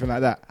them or anything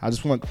like that. I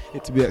just want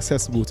it to be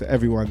accessible to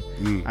everyone,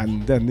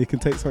 and then they can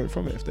take something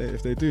from it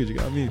if they do. Do you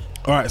get what I mean?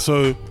 All right.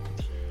 So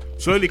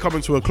slowly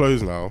coming to a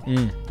close now.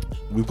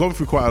 We've gone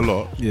through quite a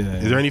lot.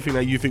 Is there anything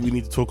that you think we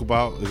need to talk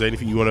about? Is there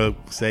anything you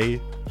want to say?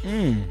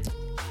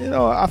 You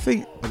know, I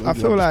feel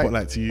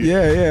like to you.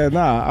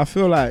 I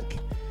feel like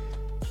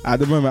at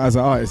the moment as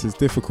an artist, it's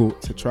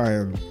difficult to try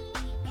and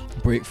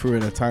break through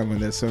in a time when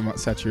there's so much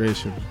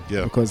saturation.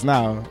 Yeah. Because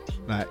now,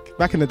 like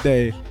back in the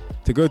day,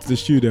 to go to the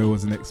studio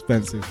was an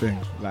expensive thing.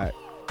 Like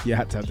you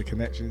had to have the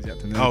connections, you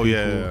had to know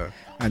people,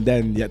 and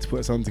then you had to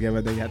put a song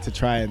together. Then you had to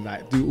try and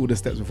like do all the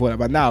steps before that.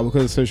 But now,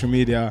 because of social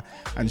media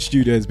and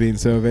studios being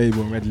so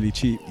available and readily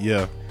cheap,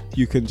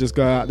 you can just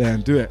go out there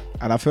and do it.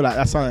 And I feel like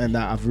that's something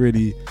that I've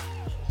really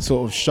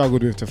sort of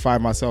struggled with to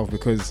find myself,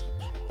 because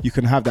you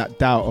can have that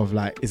doubt of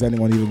like, is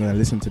anyone even going to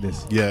listen to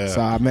this? So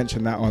I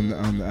mentioned that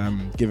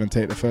on Give and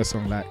Take, the first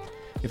song, like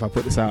if I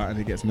put this out and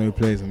it gets no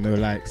plays and no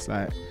likes,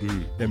 like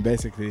then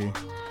basically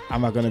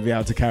am I going to be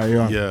able to carry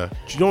on? Do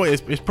you know what,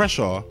 it's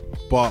pressure,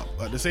 but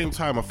at the same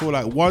time I feel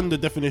like the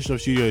definition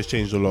of studio has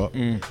changed a lot,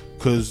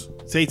 because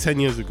say 10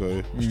 years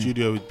ago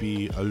studio would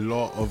be a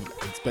lot of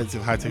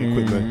expensive high-tech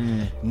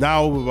equipment.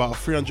 Now with about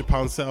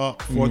 £300 setup,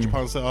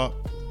 £400 setup,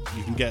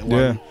 you can get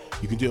one.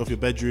 You can do it off your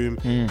bedroom.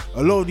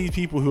 A lot of these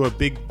people who are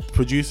big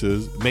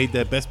producers made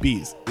their best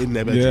beats in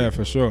their bedroom. Yeah,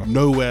 for sure.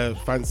 Nowhere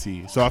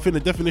fancy. So I think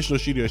the definition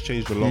of studio has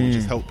changed a lot, which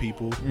has helped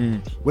people.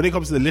 When it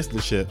comes to the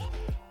listenership,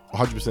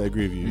 100%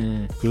 agree with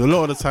you. Because a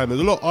lot of the time,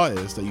 there's a lot of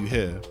artists that you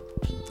hear,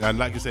 and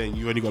like you're saying,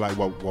 you only got like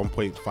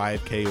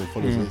 1.5k or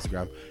followers on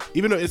Instagram.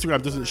 Even though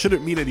Instagram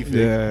shouldn't mean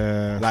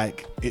anything,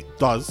 like it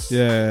does.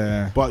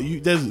 But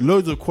there's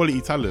loads of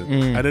quality talent,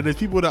 and then there's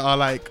people that are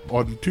like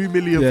on 2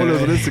 million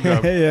followers on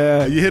Instagram.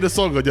 And you hear the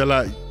song and you're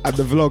like, and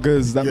the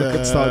vloggers that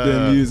could start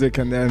doing music,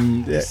 and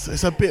then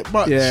it's a bit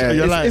much.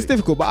 It's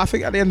difficult, but I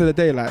think at the end of the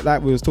day,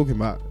 like we was talking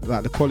about,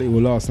 like the quality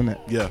will last, isn't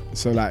it?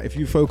 So like if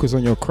you focus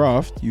on your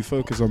craft, you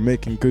focus on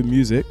making good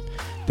music,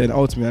 then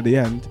ultimately at the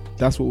end,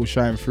 that's what will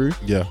shine through.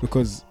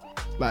 Because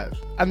like,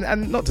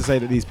 and not to say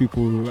that these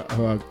people who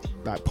are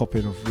like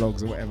popping or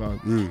vlogs or whatever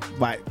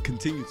might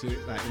continue to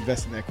like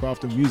invest in their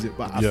craft and music,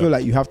 but I feel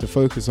like you have to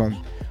focus on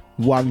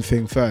one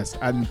thing first.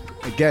 And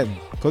again,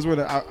 because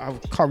I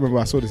can't remember,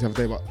 I saw this the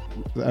other day,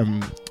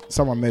 but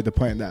someone made the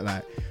point that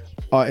like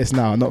artists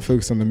now are not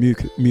focused on the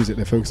music,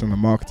 they're focused on the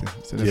marketing.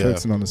 So they're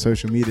focusing on the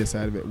social media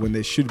side of it, when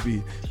they should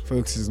be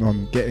focusing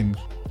on getting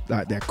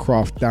like their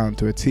craft down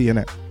to a T,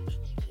 innit?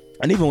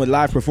 And even with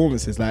live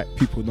performances, like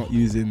people not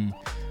using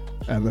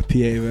a PA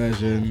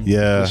version,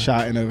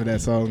 shouting over their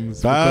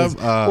songs,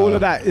 all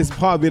of that is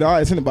part of being an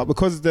artist, isn't it? But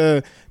because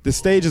the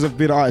stages of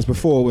being an artist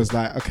before was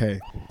like,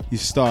 okay, you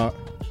start,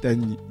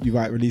 then you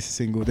might release a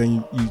single,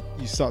 then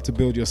you start to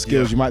build your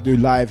skills. You might do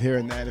live here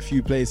and there in a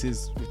few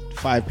places with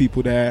 5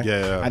 people there,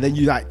 and then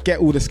you like get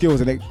all the skills,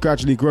 and it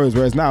gradually grows.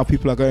 Whereas now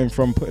people are going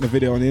from putting a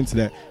video on the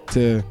internet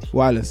to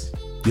wireless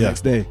the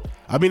next day.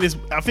 I mean,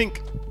 I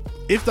think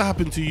if that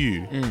happened to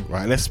you,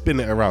 right, let's spin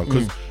it around,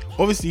 because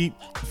obviously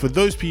for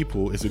those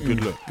people it's a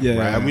good look, right?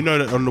 And we know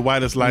that on the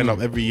wireless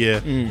lineup every year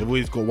they've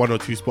always got 1 or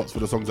 2 spots for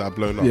the songs that are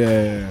blown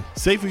up.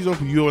 Say for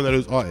example you're one of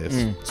those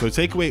artists, so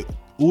take away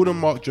all the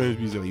Mark Jones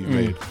music that you've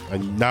made,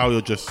 and now you're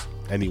just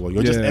anyone,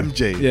 you're just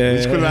MJ,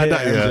 just like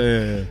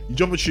that. You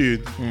drop a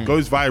tune,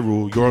 goes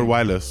viral, you're on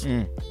wireless,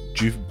 and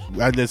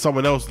then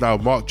someone else now,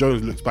 Mark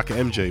Jones, looks back at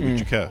MJ, would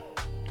you care?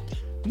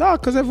 No,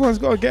 because everyone's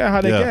got to get how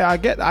they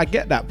get. I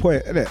get that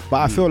point, innit? But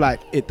I feel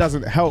like it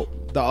doesn't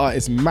help the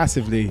artist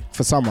massively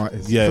for some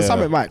artists. For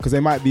some it might, because they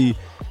might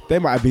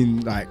have been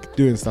like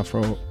doing stuff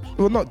for,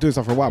 well, not doing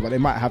stuff for a while, but they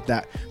might have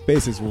that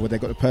basis where they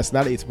got the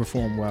personality to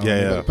perform well,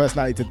 they got the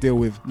personality to deal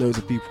with loads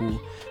of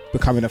people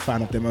becoming a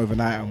fan of them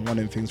overnight and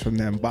wanting things from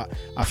them. But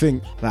I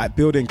think like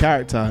building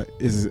character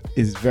is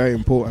very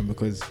important,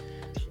 because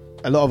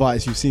a lot of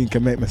artists you've seen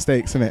can make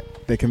mistakes, innit?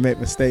 They can make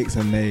mistakes,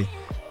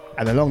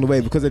 and along the way,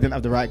 because they didn't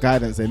have the right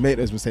guidance, they make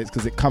those mistakes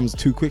because it comes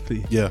too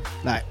quickly.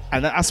 Like,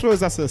 and I suppose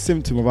that's a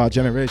symptom of our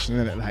generation,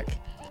 isn't it? Like,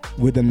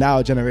 with the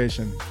now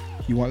generation,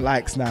 you want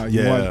likes now.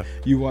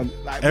 You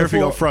want like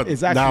everything up front.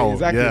 Exactly.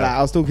 Like, I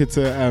was talking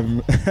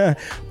to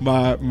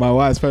my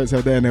wife's parents the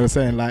other day, and they were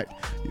saying like,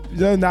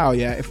 you know, now,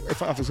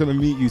 if I was going to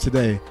meet you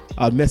today,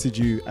 I'd message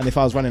you, and if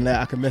I was running late,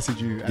 I can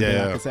message you, and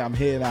then I can say I'm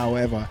here now,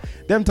 whatever.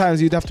 Them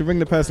times you'd have to ring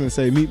the person and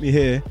say, meet me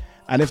here.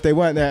 And if they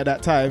weren't there at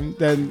that time,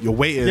 then you're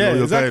waiting. Yeah, or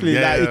you're exactly.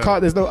 Going, you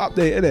can't. There's no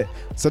update in it.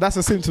 So that's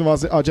a symptom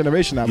of our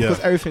generation now, because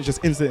everything's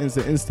just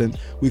instant.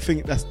 We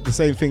think that's the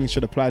same thing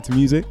should apply to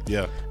music.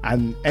 Yeah.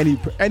 And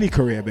any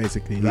career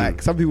basically.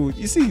 Like some people,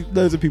 you see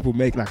loads of people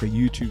make like a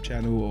YouTube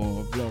channel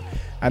or a vlog,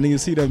 and then you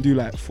see them do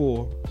like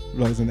 4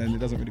 vlogs, and then it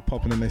doesn't really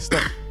pop, and then they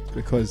stop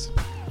because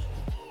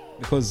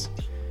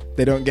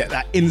they don't get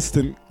that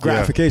instant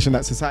gratification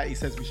that society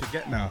says we should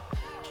get now.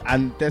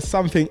 And there's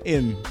something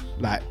in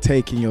like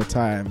taking your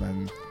time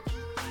and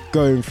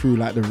going through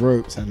like the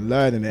ropes and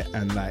learning it,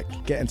 and like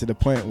getting to the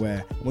point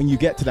where when you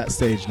get to that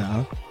stage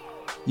now,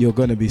 you're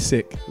gonna be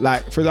sick.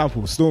 Like for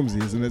example, Stormzy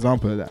is an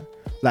example of that.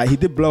 Like he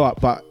did blow up,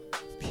 but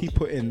he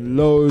put in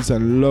loads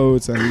and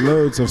loads and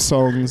loads of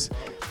songs.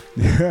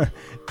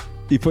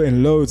 He put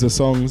in loads of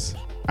songs,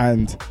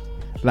 and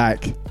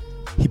like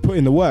he put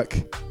in the work.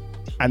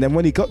 And then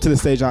when he got to the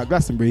stage at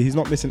Glastonbury, he's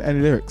not missing any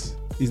lyrics.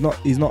 He's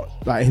not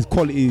like, his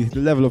quality, the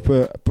level of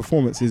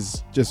performance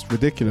is just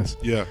ridiculous.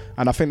 Yeah.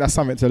 And I think that's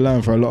something to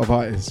learn for a lot of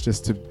artists,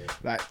 just to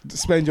like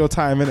spend your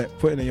time in it,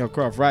 putting in your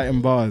craft,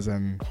 writing bars,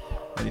 and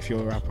if you're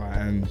a rapper,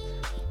 and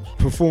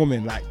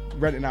performing, like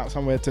renting out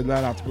somewhere to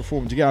learn how to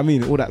perform. Do you get what I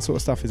mean? All that sort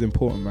of stuff is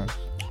important, man.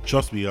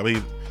 Trust me. I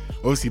mean,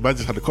 obviously, man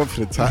just had a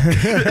confident attack.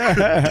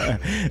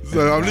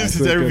 So I'm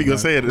listening to everything you're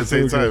saying at the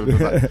same time.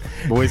 Like,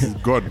 my voice is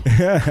gone.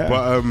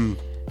 But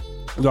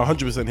no,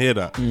 100% hear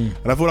that. And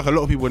I feel like a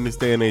lot of people in this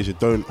day and age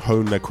don't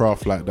hone their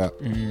craft like that.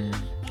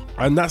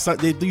 And that's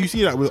like, you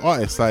see that with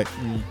artists, like,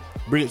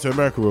 bring it to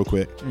America real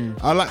quick.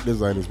 I like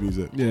Designer's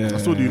music. Yeah, I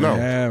still do now.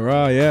 Yeah,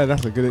 right. Yeah,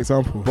 that's a good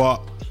example.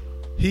 But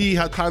he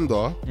had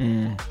Panda,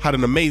 had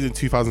an amazing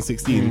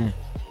 2016.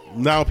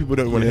 Now people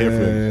don't want to hear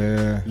from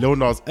him. Lil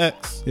Nas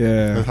X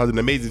has had an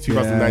amazing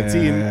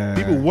 2019.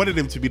 People wanted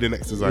him to be the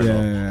next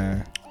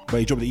designer. But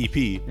he dropped the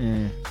EP,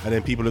 and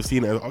then people have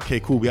seen it. Okay,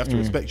 cool. We have to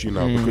respect you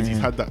now because he's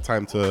had that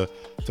time to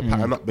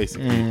pattern up,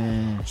 basically.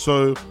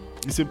 So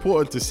it's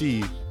important to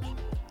see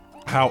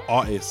how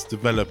artists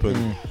develop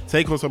and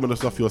take on some of the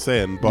stuff you're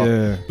saying.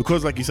 But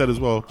because, like you said as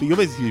well, you're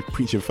basically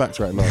preaching facts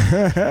right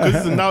now. Because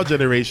it's a now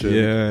generation.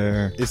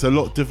 It's a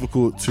lot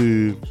difficult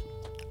to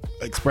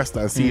express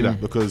that and see that,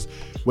 because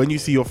when you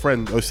see your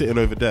friend sitting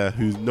over there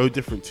who's no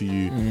different to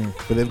you,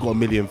 but they've got 1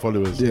 million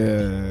followers,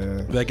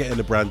 they're getting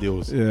the brand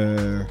deals.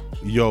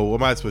 Yo,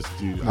 what am I supposed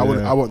to do?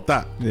 I want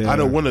that. I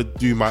don't want to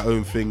do my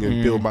own thing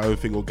and build my own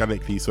thing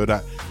organically, so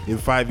that in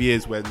 5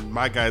 years when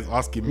my guy's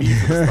asking me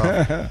for the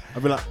stuff,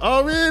 I'll be like,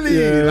 oh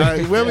really?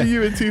 Like, where were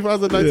you in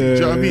 2019? Do you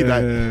know what I mean?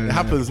 Like, it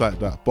happens like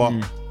that.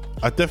 But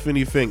I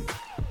definitely think,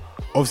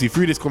 obviously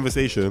through this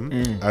conversation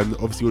and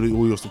obviously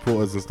all your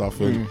supporters and stuff,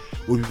 and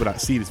all the people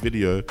that see this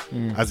video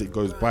as it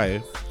goes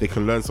by, they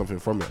can learn something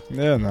from it.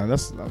 Yeah, man,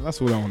 that's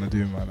all I want to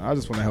do, man. I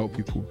just want to help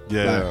people.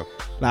 Like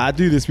I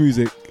do this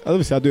music,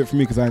 obviously I do it for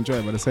me because I enjoy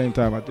it, but at the same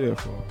time I do it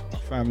for my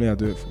family, I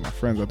do it for my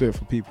friends, I do it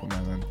for people,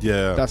 man. And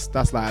that's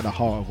like at the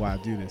heart of why I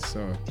do this.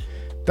 So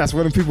that's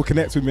when people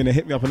connect with me and they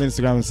hit me up on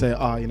Instagram and say,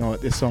 you know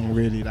what, this song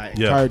really like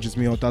encourages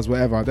me or does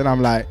whatever. Then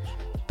I'm like,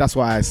 that's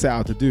what I set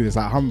out to do. It's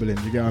like humbling,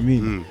 you get what I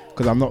mean?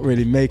 Because I'm not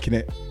really making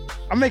it.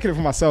 I'm making it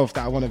for myself,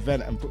 that I want to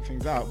vent and put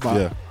things out.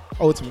 But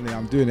ultimately,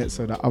 I'm doing it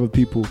so that other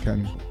people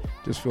can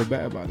just feel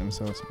better about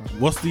themselves, man.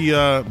 What's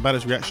the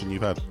maddest reaction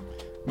you've had?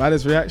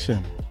 Maddest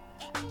reaction?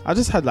 I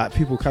just had like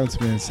people come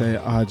to me and say,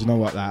 do you know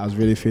what? Like, I was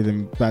really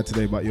feeling bad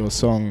today, but your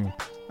song,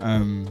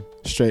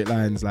 Straight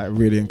Lines, like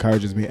really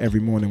encourages me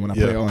every morning when I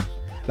put it on.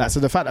 Like, so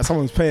the fact that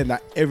someone's playing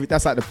that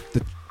that's like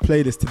the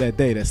playlist to their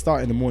day. They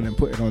start in the morning and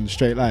put it on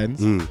Straight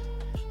Lines.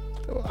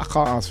 I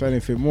can't ask for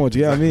anything more. Do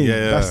you get what I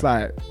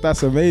mean?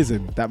 That's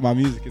amazing that my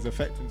music is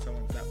affecting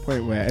someone to that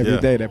point where every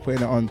day they're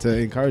putting it on to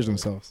encourage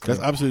themselves.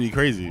 That's absolutely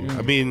crazy.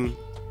 I mean,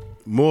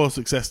 more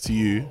success to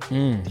you.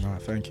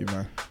 Thank you,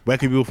 man. Where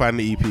can people find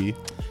the EP?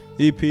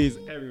 EP is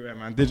everywhere,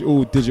 man.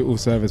 Digital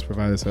service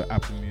providers, so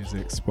Apple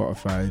Music,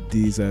 Spotify,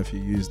 Deezer if you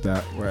use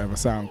that, wherever,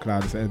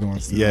 SoundCloud if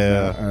anyone's still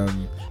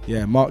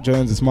that. Mark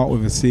Jones is Mark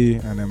with a C,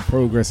 and then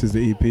Progress is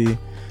the EP.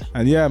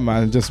 And yeah,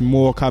 man, just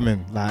more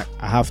coming. Like,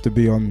 I have to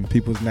be on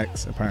people's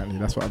necks, apparently.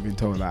 That's what I've been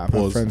told. Like, I've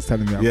had friends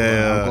telling me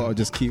I've got to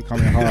just keep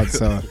coming hard.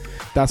 So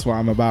that's what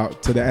I'm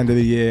about to the end of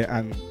the year,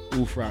 and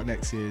all throughout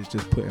next year is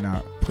just putting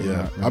out.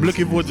 I'm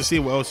looking forward to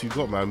seeing what else you've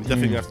got, man. We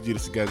definitely have to do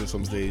this again at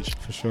some stage.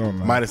 For sure,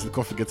 man. Minus the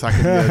coughing attack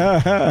at the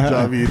end. Do you know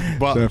what I mean?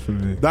 But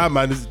definitely. That,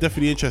 man, is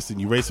definitely interesting.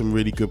 You raised some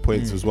really good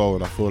points as well,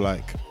 and I feel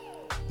like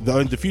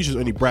the future's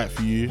only bright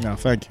for you. No,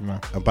 thank you, man.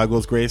 And by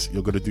God's grace,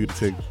 you're going to do the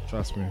thing.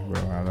 Trust me,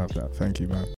 bro. I love that. Thank you, man.